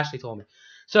 because Ashley told me.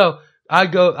 So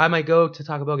I might go to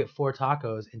Taco Bell, get 4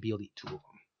 tacos, and be able to eat 2 of them.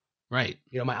 Right.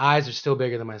 My eyes are still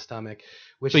bigger than my stomach,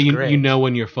 which is great. You know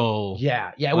when you're full.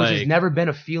 Yeah, which has never been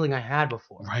a feeling I had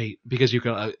before. Right, because you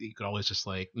could always just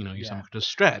your stomach could just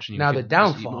stretch. And now the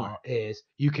downfall is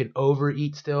you can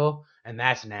overeat still, and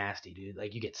that's nasty, dude.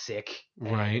 Like you get sick.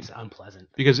 And it's unpleasant.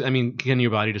 Because can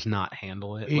your body just not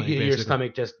handle it? Like, your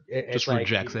stomach just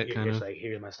rejects it. Kind of. It's like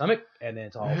here's my stomach, and then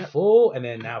it's all full, and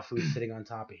then now food's sitting on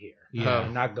top of here.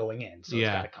 And not going in, so it's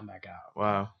got to come back out.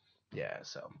 Wow. Yeah.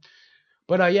 So.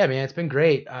 But man, it's been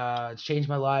great. It's changed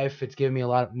my life. It's given me a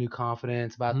lot of new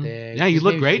confidence about things. Yeah, you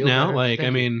look great now. Better. Like,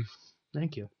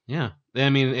 thank you. Yeah,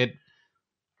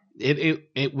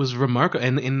 it was remarkable.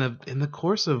 And in the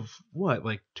course of what,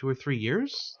 like 2 or 3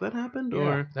 years that happened,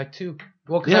 or like 2.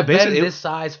 Well, because I've been this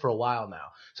size for a while now,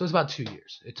 so it's about 2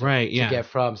 years. It took to get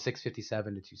from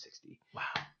 657 to 260. Wow.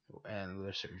 And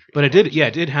the surgery. But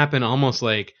it did happen almost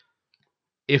like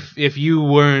if you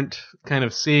weren't kind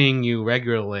of seeing you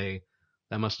regularly.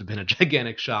 That must have been a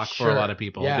gigantic shock for a lot of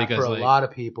people. Yeah, because, for a lot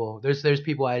of people. There's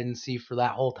people I didn't see for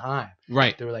that whole time.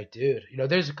 Right. They were like, dude,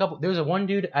 there was one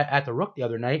dude at the Rook the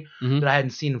other night that I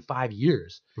hadn't seen in 5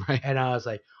 years. Right. And I was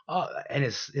like, oh, and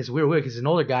it's weird because he's an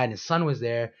older guy and his son was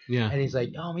there. Yeah. And he's like,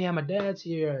 oh yeah, my dad's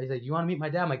here. He's like, you want to meet my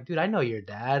dad? I'm like, dude, I know your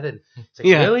dad. And he's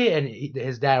like, really? And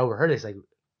his dad overheard it. He's like,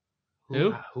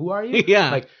 who are you? Yeah.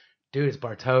 I'm like, dude, it's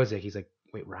Bartosek. He's like,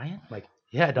 wait, Ryan? I'm like,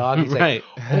 yeah, dog. He's like,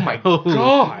 oh my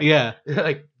god. Yeah.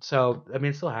 Like, so,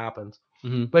 it still happens.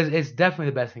 Mm-hmm. But it's definitely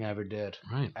the best thing I ever did.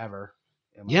 Right. Ever.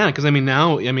 Yeah, because I mean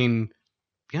now,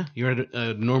 yeah, you're at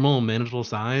a normal, manageable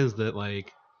size that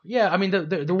like. Yeah, I mean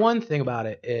the one thing about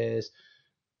it is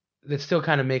that still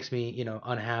kind of makes me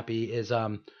unhappy is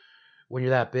when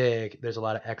you're that big, there's a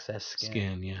lot of excess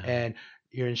skin, yeah, and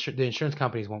the insurance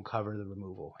companies won't cover the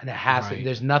removal, and it has to.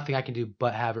 There's nothing I can do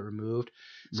but have it removed.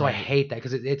 So I hate that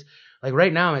because it's like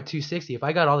right now I'm at 260. If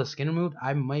I got all the skin removed,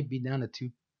 I might be down to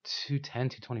 210,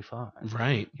 225.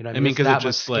 Right. You know what I mean, because it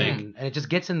just and it just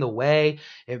gets in the way.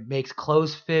 It makes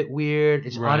clothes fit weird.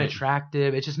 It's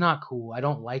unattractive. It's just not cool. I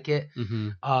don't like it.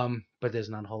 Mm-hmm. But there's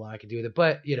not a whole lot I can do with it.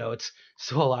 But it's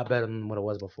still a lot better than what it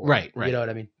was before. Right. You know what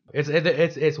I mean?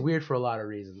 It's weird for a lot of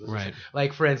reasons. Right.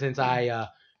 Like for instance, I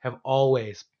have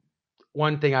always,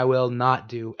 one thing I will not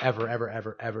do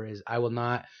ever is I will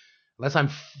not, unless I'm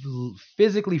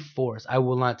physically forced, I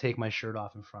will not take my shirt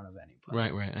off in front of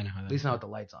anybody. Right. I know how that. At least not with the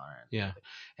lights on. Yeah.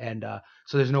 And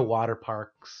so there's no water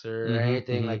parks or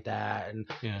anything like that. And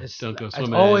don't go swimming.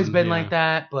 It's always been like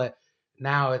that, but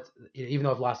now it's, even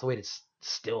though I've lost the weight, it's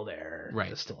still there.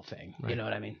 Right. It's still a thing. Right. You know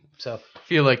what I mean? So I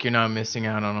feel like you're not missing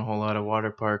out on a whole lot of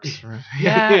water parks. Right?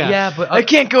 yeah, but I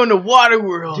can't go into Water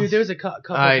World. Dude, there was a couple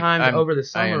times over the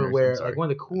summer where like one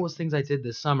of the coolest things I did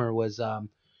this summer was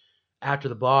after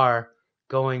the bar,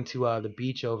 going to the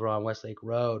beach over on Westlake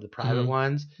Road, the private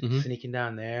ones, sneaking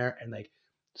down there and like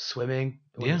swimming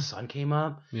when the sun came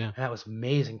up. Yeah. And that was an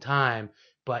amazing time.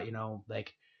 But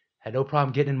like had no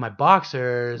problem getting in my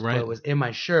boxers, but it was in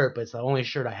my shirt, but it's the only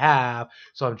shirt I have.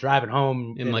 So I'm driving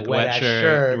home in like a wet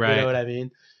shirt. Right. You know what I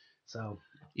mean? So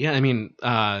yeah, I mean,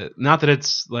 not that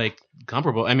it's like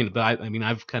comparable. I mean, but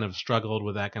I've kind of struggled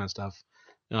with that kind of stuff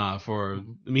for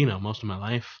most of my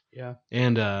life. Yeah.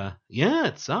 And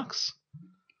it sucks.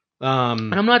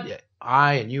 And I'm not.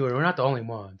 I and you we're not the only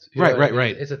ones.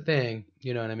 Right. It's a thing.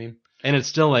 You know what I mean? And it's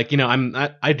still like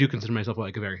I do consider myself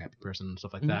like a very happy person and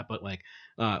stuff like that. But like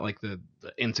the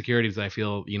insecurities that I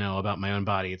feel about my own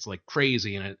body, it's like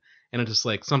crazy, and it's just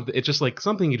like something. It's just like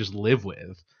something you just live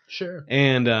with. Sure.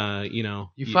 And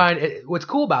you find what's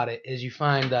cool about it is you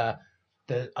find the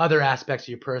other aspects of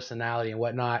your personality and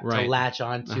whatnot to latch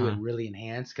onto and really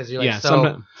enhance, because you're like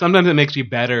sometimes it makes you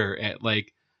better at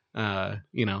like.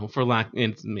 For lack,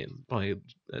 it's probably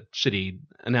a shitty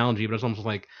analogy, but it's almost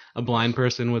like a blind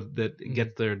person that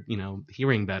gets their,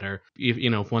 hearing better.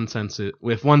 If one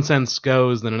sense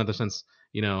goes, then another sense,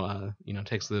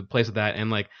 takes the place of that. And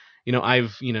like,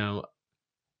 I've,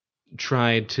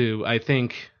 tried to, I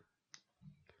think,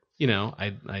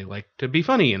 I like to be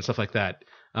funny and stuff like that.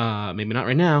 Maybe not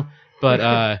right now, but,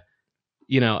 I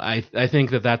think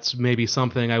that's maybe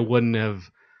something I wouldn't have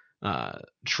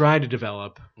try to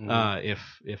develop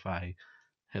if I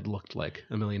had looked like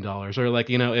 $1 million, or like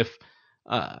if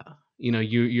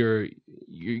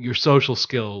your social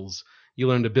skills, you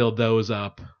learn to build those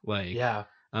up, like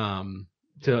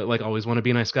to like always want to be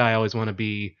a nice guy, always want to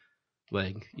be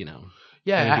like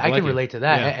I can relate to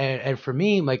that. And for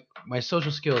me, like my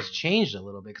social skills changed a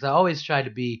little bit because I always tried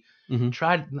to be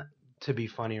tried to be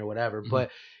funny or whatever,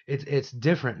 but it's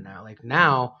different now. Like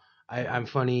now I'm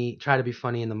funny, try to be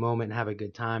funny in the moment and have a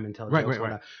good time and tell jokes.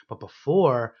 Right. But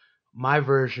before, my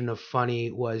version of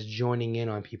funny was joining in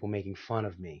on people making fun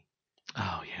of me.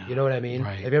 Oh yeah. You know what I mean?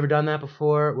 Right. Have you ever done that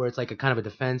before, where it's like a kind of a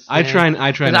defense thing? I try.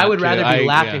 Because I would rather be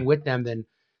laughing with them than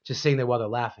just sitting there while they're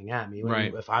laughing at me.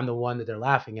 If I'm the one that they're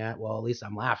laughing at, well, at least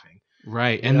I'm laughing.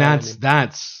 Right, and that's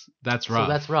rough. So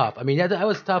that's rough. I mean, that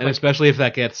was tough. And especially if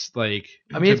that gets like.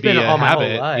 I mean, it's been all my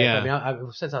whole life. Yeah. I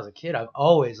mean, since I was a kid, I've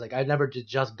always I never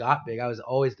just got big. I was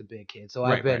always the big kid. So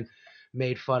I've been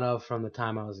made fun of from the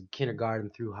time I was in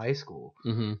kindergarten through high school.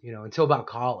 Until about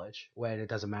college, when it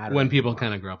doesn't matter. When people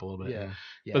kind of grow up a little bit.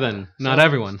 Yeah. But then not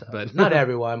everyone. But not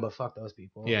everyone. But fuck those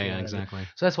people. Yeah, exactly. I mean?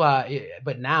 So that's why.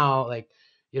 But now,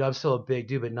 I'm still a big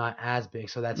dude, but not as big.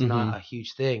 So that's not a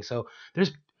huge thing. So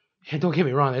don't get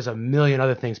me wrong, there's a million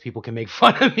other things people can make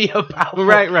fun of me about.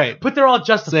 Right. But they're all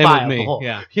justifiable. Same with me.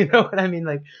 Yeah. You know what I mean?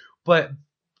 But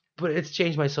it's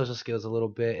changed my social skills a little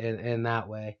bit in that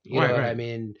way. You know what I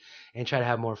mean? And try to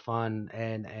have more fun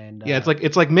and yeah,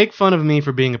 it's like make fun of me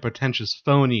for being a pretentious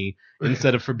phony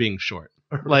instead of for being short.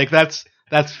 Like that's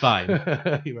fine.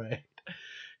 Right.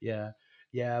 Yeah.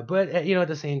 Yeah, but at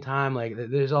the same time,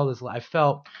 there's all this. I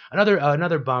felt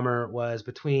another bummer was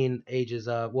between ages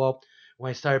of when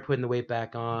I started putting the weight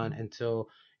back on until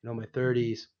my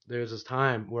 30s. There was this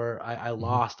time where I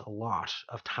lost a lot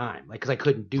of time, because I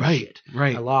couldn't do shit.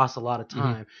 Right. I lost a lot of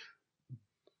time.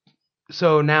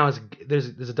 So now there's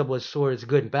a double-edged sword. It's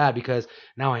good and bad, because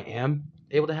now I am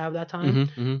able to have that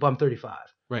time, but I'm 35.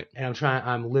 Right. And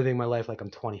I'm living my life like I'm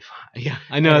 25. Yeah,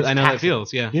 I know that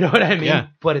feels. Yeah. You know what I mean? Yeah.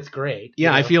 But it's great.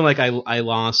 Yeah, you know? I feel like I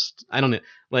lost. I don't know.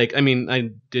 Like, I mean, I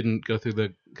didn't go through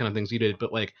the kind of things you did,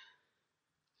 but like,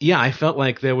 yeah, I felt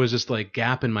like there was just like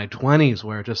gap in my 20s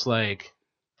where just like,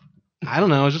 I don't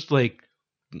know, I was just like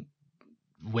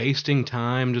wasting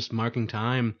time, just marking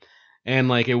time, and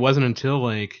like it wasn't until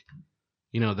like,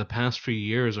 the past few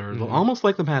years or almost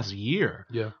like the past year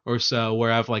or so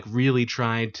where I've like really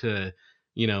tried to,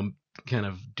 kind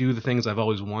of do the things I've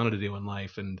always wanted to do in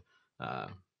life, and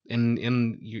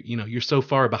you're so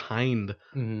far behind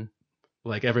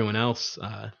like everyone else,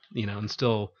 and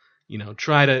still,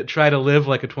 try to live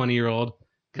like a 20-year-old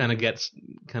kind of gets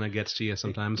to you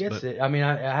sometimes. It. I mean,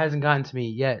 it hasn't gotten to me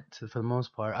yet for the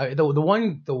most part. The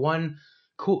one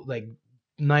cool, like,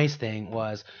 nice thing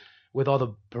was with all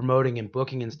the promoting and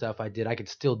booking and stuff I did, I could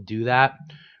still do that.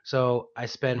 So I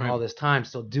spent all this time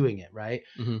still doing it, right?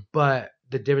 Mm-hmm. But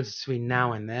the difference between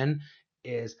now and then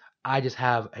is I just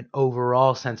have an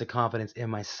overall sense of confidence in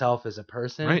myself as a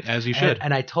person. Right, as you should.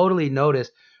 And I totally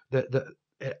noticed it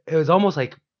was almost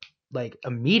like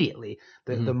immediately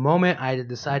the moment I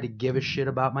decided to give a shit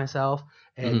about myself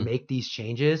and make these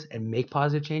changes and make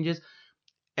positive changes,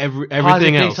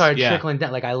 everything else started trickling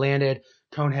down. Like I landed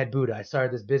Conehead Buddha. I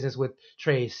started this business with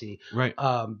Tracy. Right.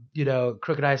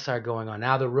 Crooked Eye started going on.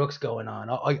 Now the Rook's going on.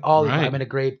 All right. I'm in a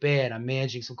great band. I'm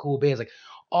managing some cool bands. Like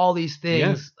all these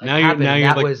things. Yeah. Now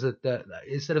you're like, was the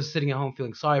instead of sitting at home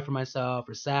feeling sorry for myself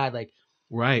or sad, like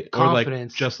right,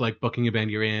 confidence. Or like just like booking a band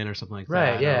you're in or something like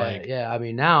right, that. Right. Yeah. I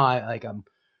mean, now I'm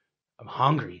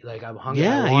hungry. Like I'm hungry.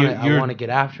 Yeah. I want to get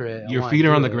after it. Your feet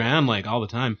are on the ground like all the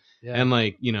time. Yeah. And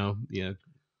like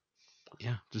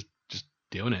just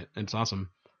doing it. It's awesome.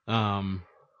 I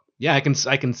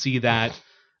can see that.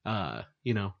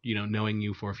 Knowing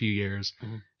you for a few years,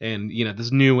 and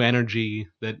this new energy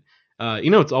that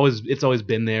it's always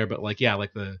been there, but like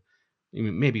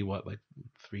maybe like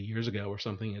 3 years ago or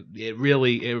something, it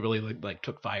really like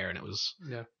took fire, and it was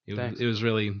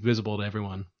really visible to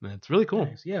everyone. And it's really cool.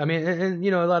 Thanks. Yeah, I mean, and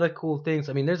a lot of cool things.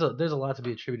 I mean, there's a lot to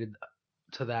be attributed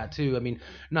to that too. I mean,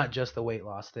 not just the weight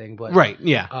loss thing, but right,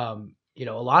 yeah. A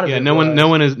lot of it no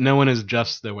one is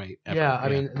just their weight. Ever. Yeah, I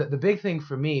mean, the big thing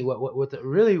for me, what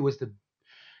really was the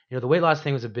weight loss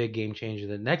thing was a big game changer.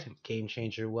 The next game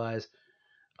changer was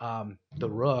the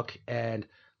Rook and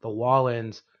the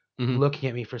Wallens looking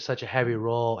at me for such a heavy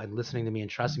role and listening to me and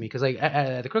trusting me, because like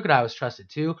at the Crooked Eye I was trusted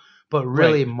too, but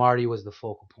really Marty was the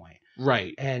focal point.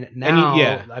 Right. And now,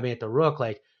 I mean, at the Rook,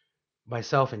 like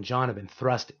myself and John have been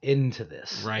thrust into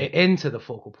this, into the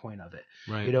focal point of it.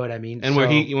 Right. You know what I mean? And where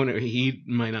he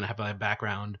might not have a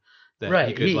background. That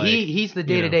he could, he's the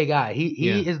day-to-day guy.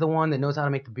 He is the one that knows how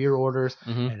to make the beer orders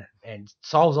and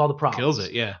solves all the problems. Kills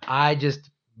it, yeah. I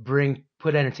just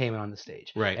put entertainment on the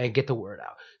stage and get the word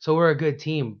out. So we're a good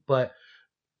team. But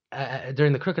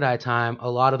during the Crooked Eye time, a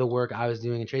lot of the work I was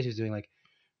doing and Tracy was doing, like,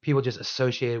 people just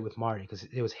associated with Marty because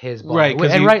it was his bar. Right,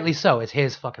 and rightly so. It's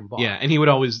his fucking bar. Yeah, and he would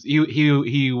always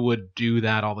he would do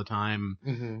that all the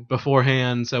time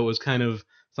beforehand. So it was kind of,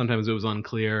 sometimes it was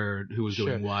unclear who was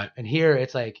doing what. And here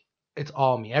it's like, it's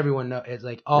all me. Everyone knows. It's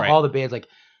like all the bands, like,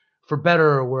 for better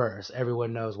or worse,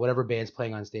 everyone knows whatever band's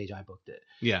playing on stage, I booked it.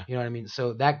 Yeah. You know what I mean?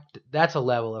 So that's a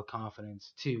level of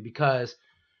confidence too, because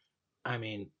I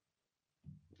mean,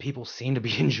 people seem to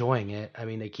be enjoying it. I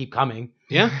mean, they keep coming.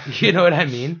 Yeah. You know what I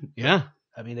mean? Yeah.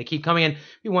 I mean, they keep coming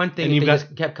in. One thing, if they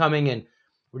just kept coming and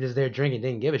we're just there drinking,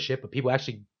 didn't give a shit, but people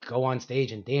actually go on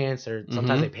stage and dance, or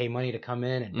sometimes they pay money to come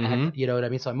in and act, you know what I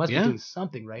mean? So I must be doing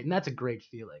something right, and that's a great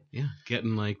feeling. Yeah,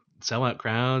 getting like sellout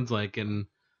crowds, like, and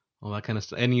all that kind of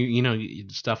stuff. And you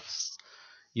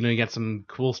got some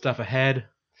cool stuff ahead.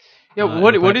 Yeah,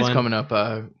 what is coming up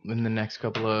in the next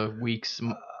couple of weeks,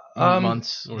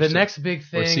 months? The next big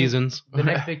thing, or seasons. The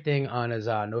next big thing is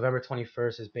November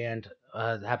 21st. Is band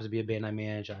happens to be a band I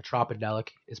manage. Tropodelic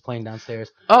is playing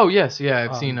downstairs. Oh yes, yeah,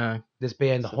 I've seen this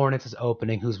band. The Hornets is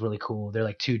opening. Who's really cool. They're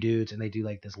like two dudes, and they do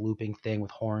like this looping thing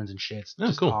with horns and shit. It's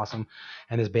just cool. Awesome.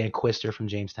 And this band Quister from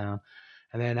Jamestown.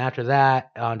 And then after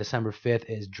that, on December 5th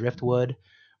is Driftwood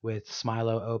with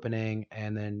Smilo opening,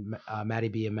 and then Matty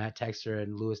B and Matt Texter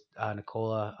and Louis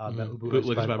Nicola,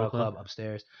 Bootleggers Bible Club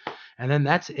upstairs. And then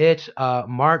that's it.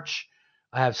 March,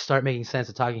 I have Start Making Sense,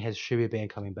 a Talking Heads tribute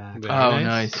band coming back. Oh,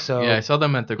 nice. So yeah, I saw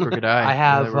them at the Crooked Eye. I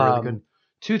have really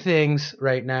two things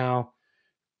right now: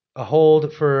 a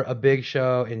hold for a big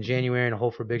show in January, and a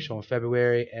hold for a big show in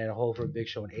February, and a hold for a big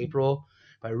show in April.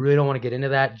 But I really don't want to get into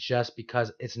that just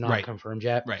because it's not confirmed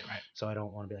yet. Right. So I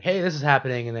don't want to be like, hey, this is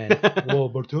happening, and then,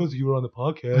 well, Bartosek, you were on the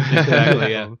podcast.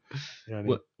 Exactly, yeah. You know what I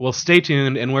mean? Well, stay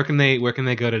tuned. And where can they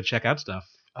go to check out stuff?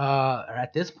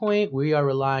 At this point, we are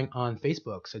relying on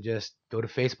Facebook. So just go to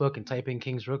Facebook and type in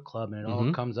Kings Rook Club, and it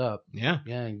all comes up. Yeah.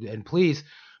 Yeah. And please,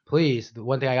 the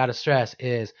one thing I got to stress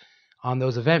is on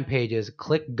those event pages,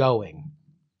 click going.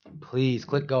 Please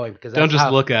click going, because don't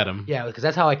just look at them. Yeah, because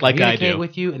that's how I communicate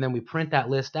with you, and then we print that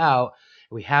list out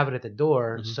and we have it at the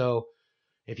door. So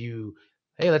if you,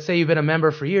 let's say you've been a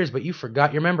member for years, but you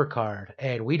forgot your member card,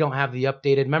 and we don't have the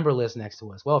updated member list next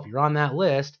to us. Well, if you're on that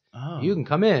list, you can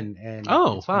come in, and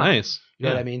it's fine. Nice. You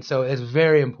know what I mean? So it's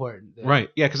very important. Right.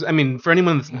 Yeah, because I mean, for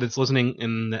anyone that's listening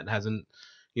and that hasn't,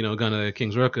 gone to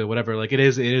King's Rook or whatever, like it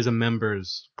is a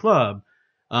members club.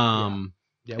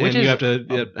 Yeah, which is you have to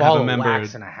have a member.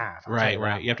 Wax and a half.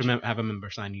 Right. You have to have a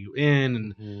member sign you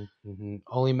in, and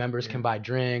only members can buy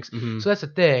drinks. So that's the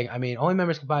thing. I mean, only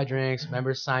members can buy drinks.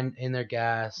 Members sign in their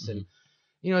guests, and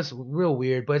it's real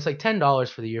weird, but it's like $10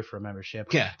 for the year for a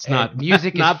membership. Yeah, it's not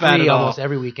music not is bad free at all. Almost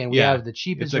every weekend. We have the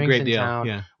cheapest drinks in town.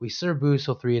 Yeah. We serve booze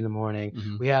till 3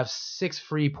 a.m. We have 6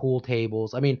 free pool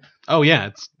tables. I mean,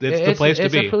 it's the place to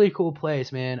be. It's a pretty cool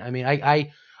place, man. I mean,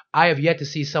 I have yet to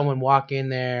see someone walk in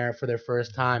there for their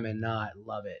first time and not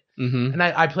love it. And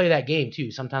I play that game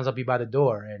too. Sometimes I'll be by the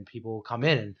door and people come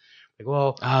in and like,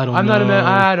 well, I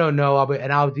don't know.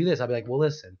 I'll do this. I'll be like, well,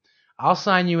 listen, I'll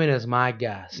sign you in as my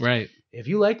guest. Right. If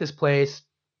you like this place,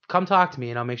 come talk to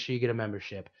me and I'll make sure you get a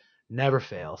membership. Never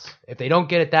fails. If they don't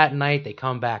get it that night, they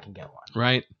come back and get one.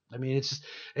 Right. I mean,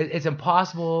 it's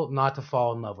impossible not to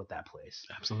fall in love with that place.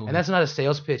 Absolutely. And that's not a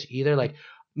sales pitch either. Like,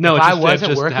 no, if I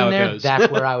wasn't working there, that's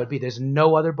where I would be. There's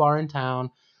no other bar in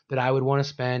town that I would want to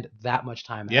spend that much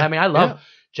time at. I mean, I love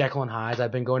Jekyll and Hyde's.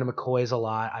 I've been going to McCoy's a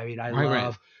lot. I mean, I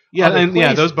love. Yeah,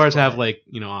 and those bars have like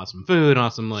awesome food,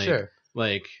 awesome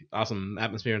like awesome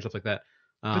atmosphere and stuff like that.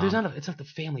 But it's not the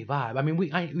family vibe. I mean,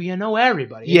 we know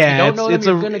everybody. Yeah, if you don't know them,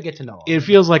 you're gonna get to know them. It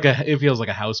feels like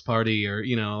a house party, or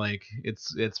like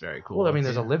it's very cool. Well, I mean,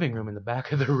 there's a living room in the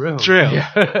back of the room. True.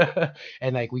 Yeah.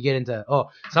 And like we get into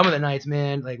some of the nights,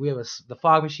 man. Like we have the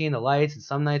fog machine, the lights, and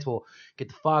some nights we'll get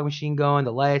the fog machine going,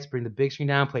 the lights, bring the big screen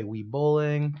down, play Wii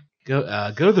bowling. Go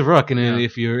to the Rook, and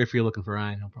if you're looking for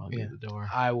Ryan, he'll probably be at the door.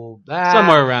 I will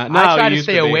somewhere around. No, I try to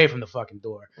stay away from the fucking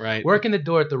door. Right. Working the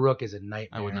door at the Rook is a nightmare.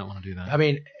 I would not want to do that. I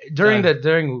mean,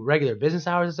 during regular business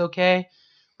hours it's okay,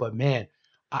 but man,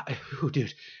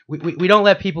 dude, we don't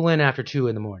let people in after 2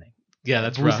 a.m. Yeah,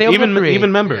 that's rough.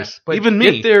 Even members, but even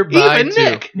me, if they're by even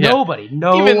Nick. Yeah. Nobody,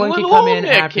 no even one can come in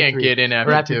Nick after can't 3 get in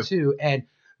after 2. And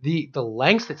the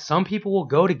lengths that some people will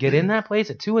go to get in that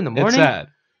place at 2 a.m. It's sad.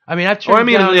 I mean,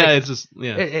 it's just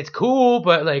it's cool,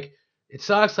 but like it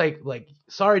sucks. Like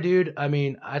sorry, dude. I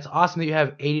mean, it's awesome that you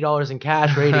have $80 in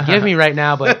cash ready to give me right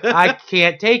now, but I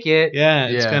can't take it. Yeah,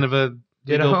 it's kind of a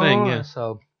legal thing. Yeah.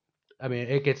 So, I mean,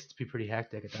 it gets to be pretty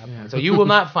hectic at that point. So you will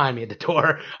not find me at the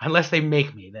door unless they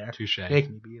make me there. Touché. Make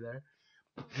me be there.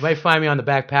 You might find me on the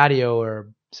back patio or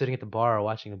sitting at the bar or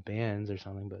watching the bands or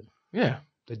something, but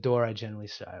the door I generally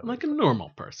shy away. Like a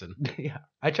normal person. Yeah,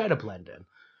 I try to blend in.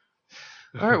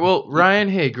 All right, well, Ryan,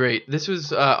 hey, great. This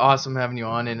was awesome having you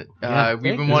on, and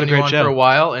we've been wanting you on show. for a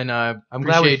while, and I'm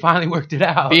glad we finally worked it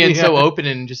out. Being so open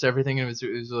and just everything, and this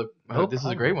is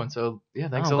a great one. So yeah,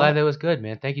 thanks a lot. I'm glad that was good,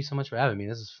 man. Thank you so much for having me.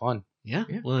 This is fun. Yeah.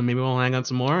 Well, maybe we'll hang out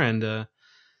some more, and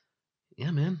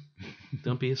man,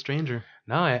 don't be a stranger.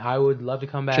 No, I would love to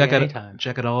come back anytime.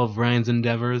 Check out all of Ryan's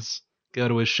endeavors. Go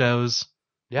to his shows.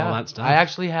 Yeah, all that stuff. I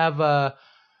actually have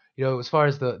as far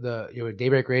as the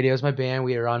Daybreak Radio is my band.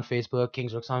 We are on Facebook.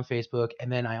 Kings Rook's on Facebook.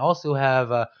 And then I also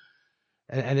have,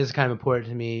 and this is kind of important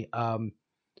to me, one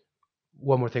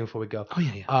more thing before we go. Oh,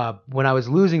 yeah. When I was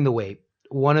losing the weight,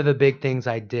 one of the big things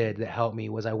I did that helped me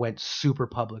was I went super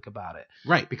public about it.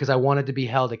 Right. Because I wanted to be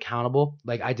held accountable.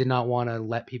 Like, I did not want to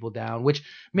let people down, which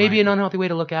may be an unhealthy way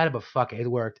to look at it, but fuck it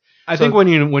worked. I think when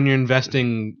you're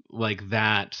investing like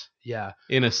that,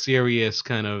 in a serious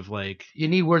kind of like, you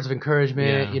need words of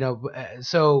encouragement,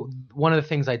 So one of the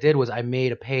things I did was I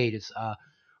made a page. It's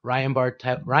Ryan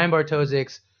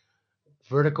Bartosek's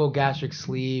Vertical Gastric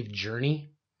Sleeve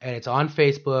Journey, and it's on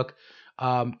Facebook.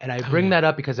 And I bring that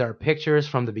up because there are pictures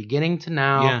from the beginning to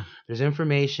now. Yeah. There's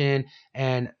information,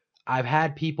 and I've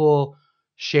had people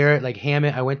share it, like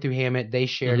Hammett. I went through Hammett. They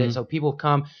shared it. So people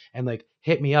come and like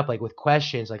hit me up like with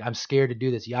questions, like I'm scared to do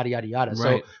this, yada, yada, yada. Right. So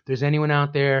if there's anyone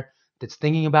out there that's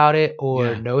thinking about it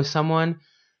or knows someone,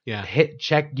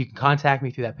 check. You can contact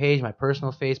me through that page, my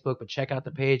personal Facebook, but check out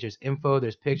the page. There's info,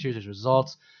 there's pictures, there's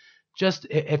results. Just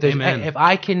if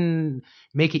I can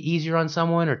make it easier on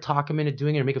someone or talk them into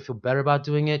doing it or make it feel better about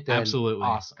doing it, then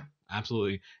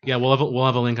absolutely. Yeah, we'll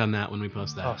have a link on that when we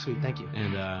post that. Oh, sweet, thank you.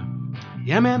 And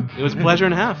yeah, man, it was a pleasure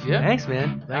and a half. Yeah, thanks,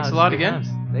 man. Thanks a lot again.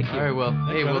 Thank you. All right, well,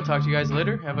 hey, we'll talk to you guys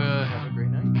later. Have a great night.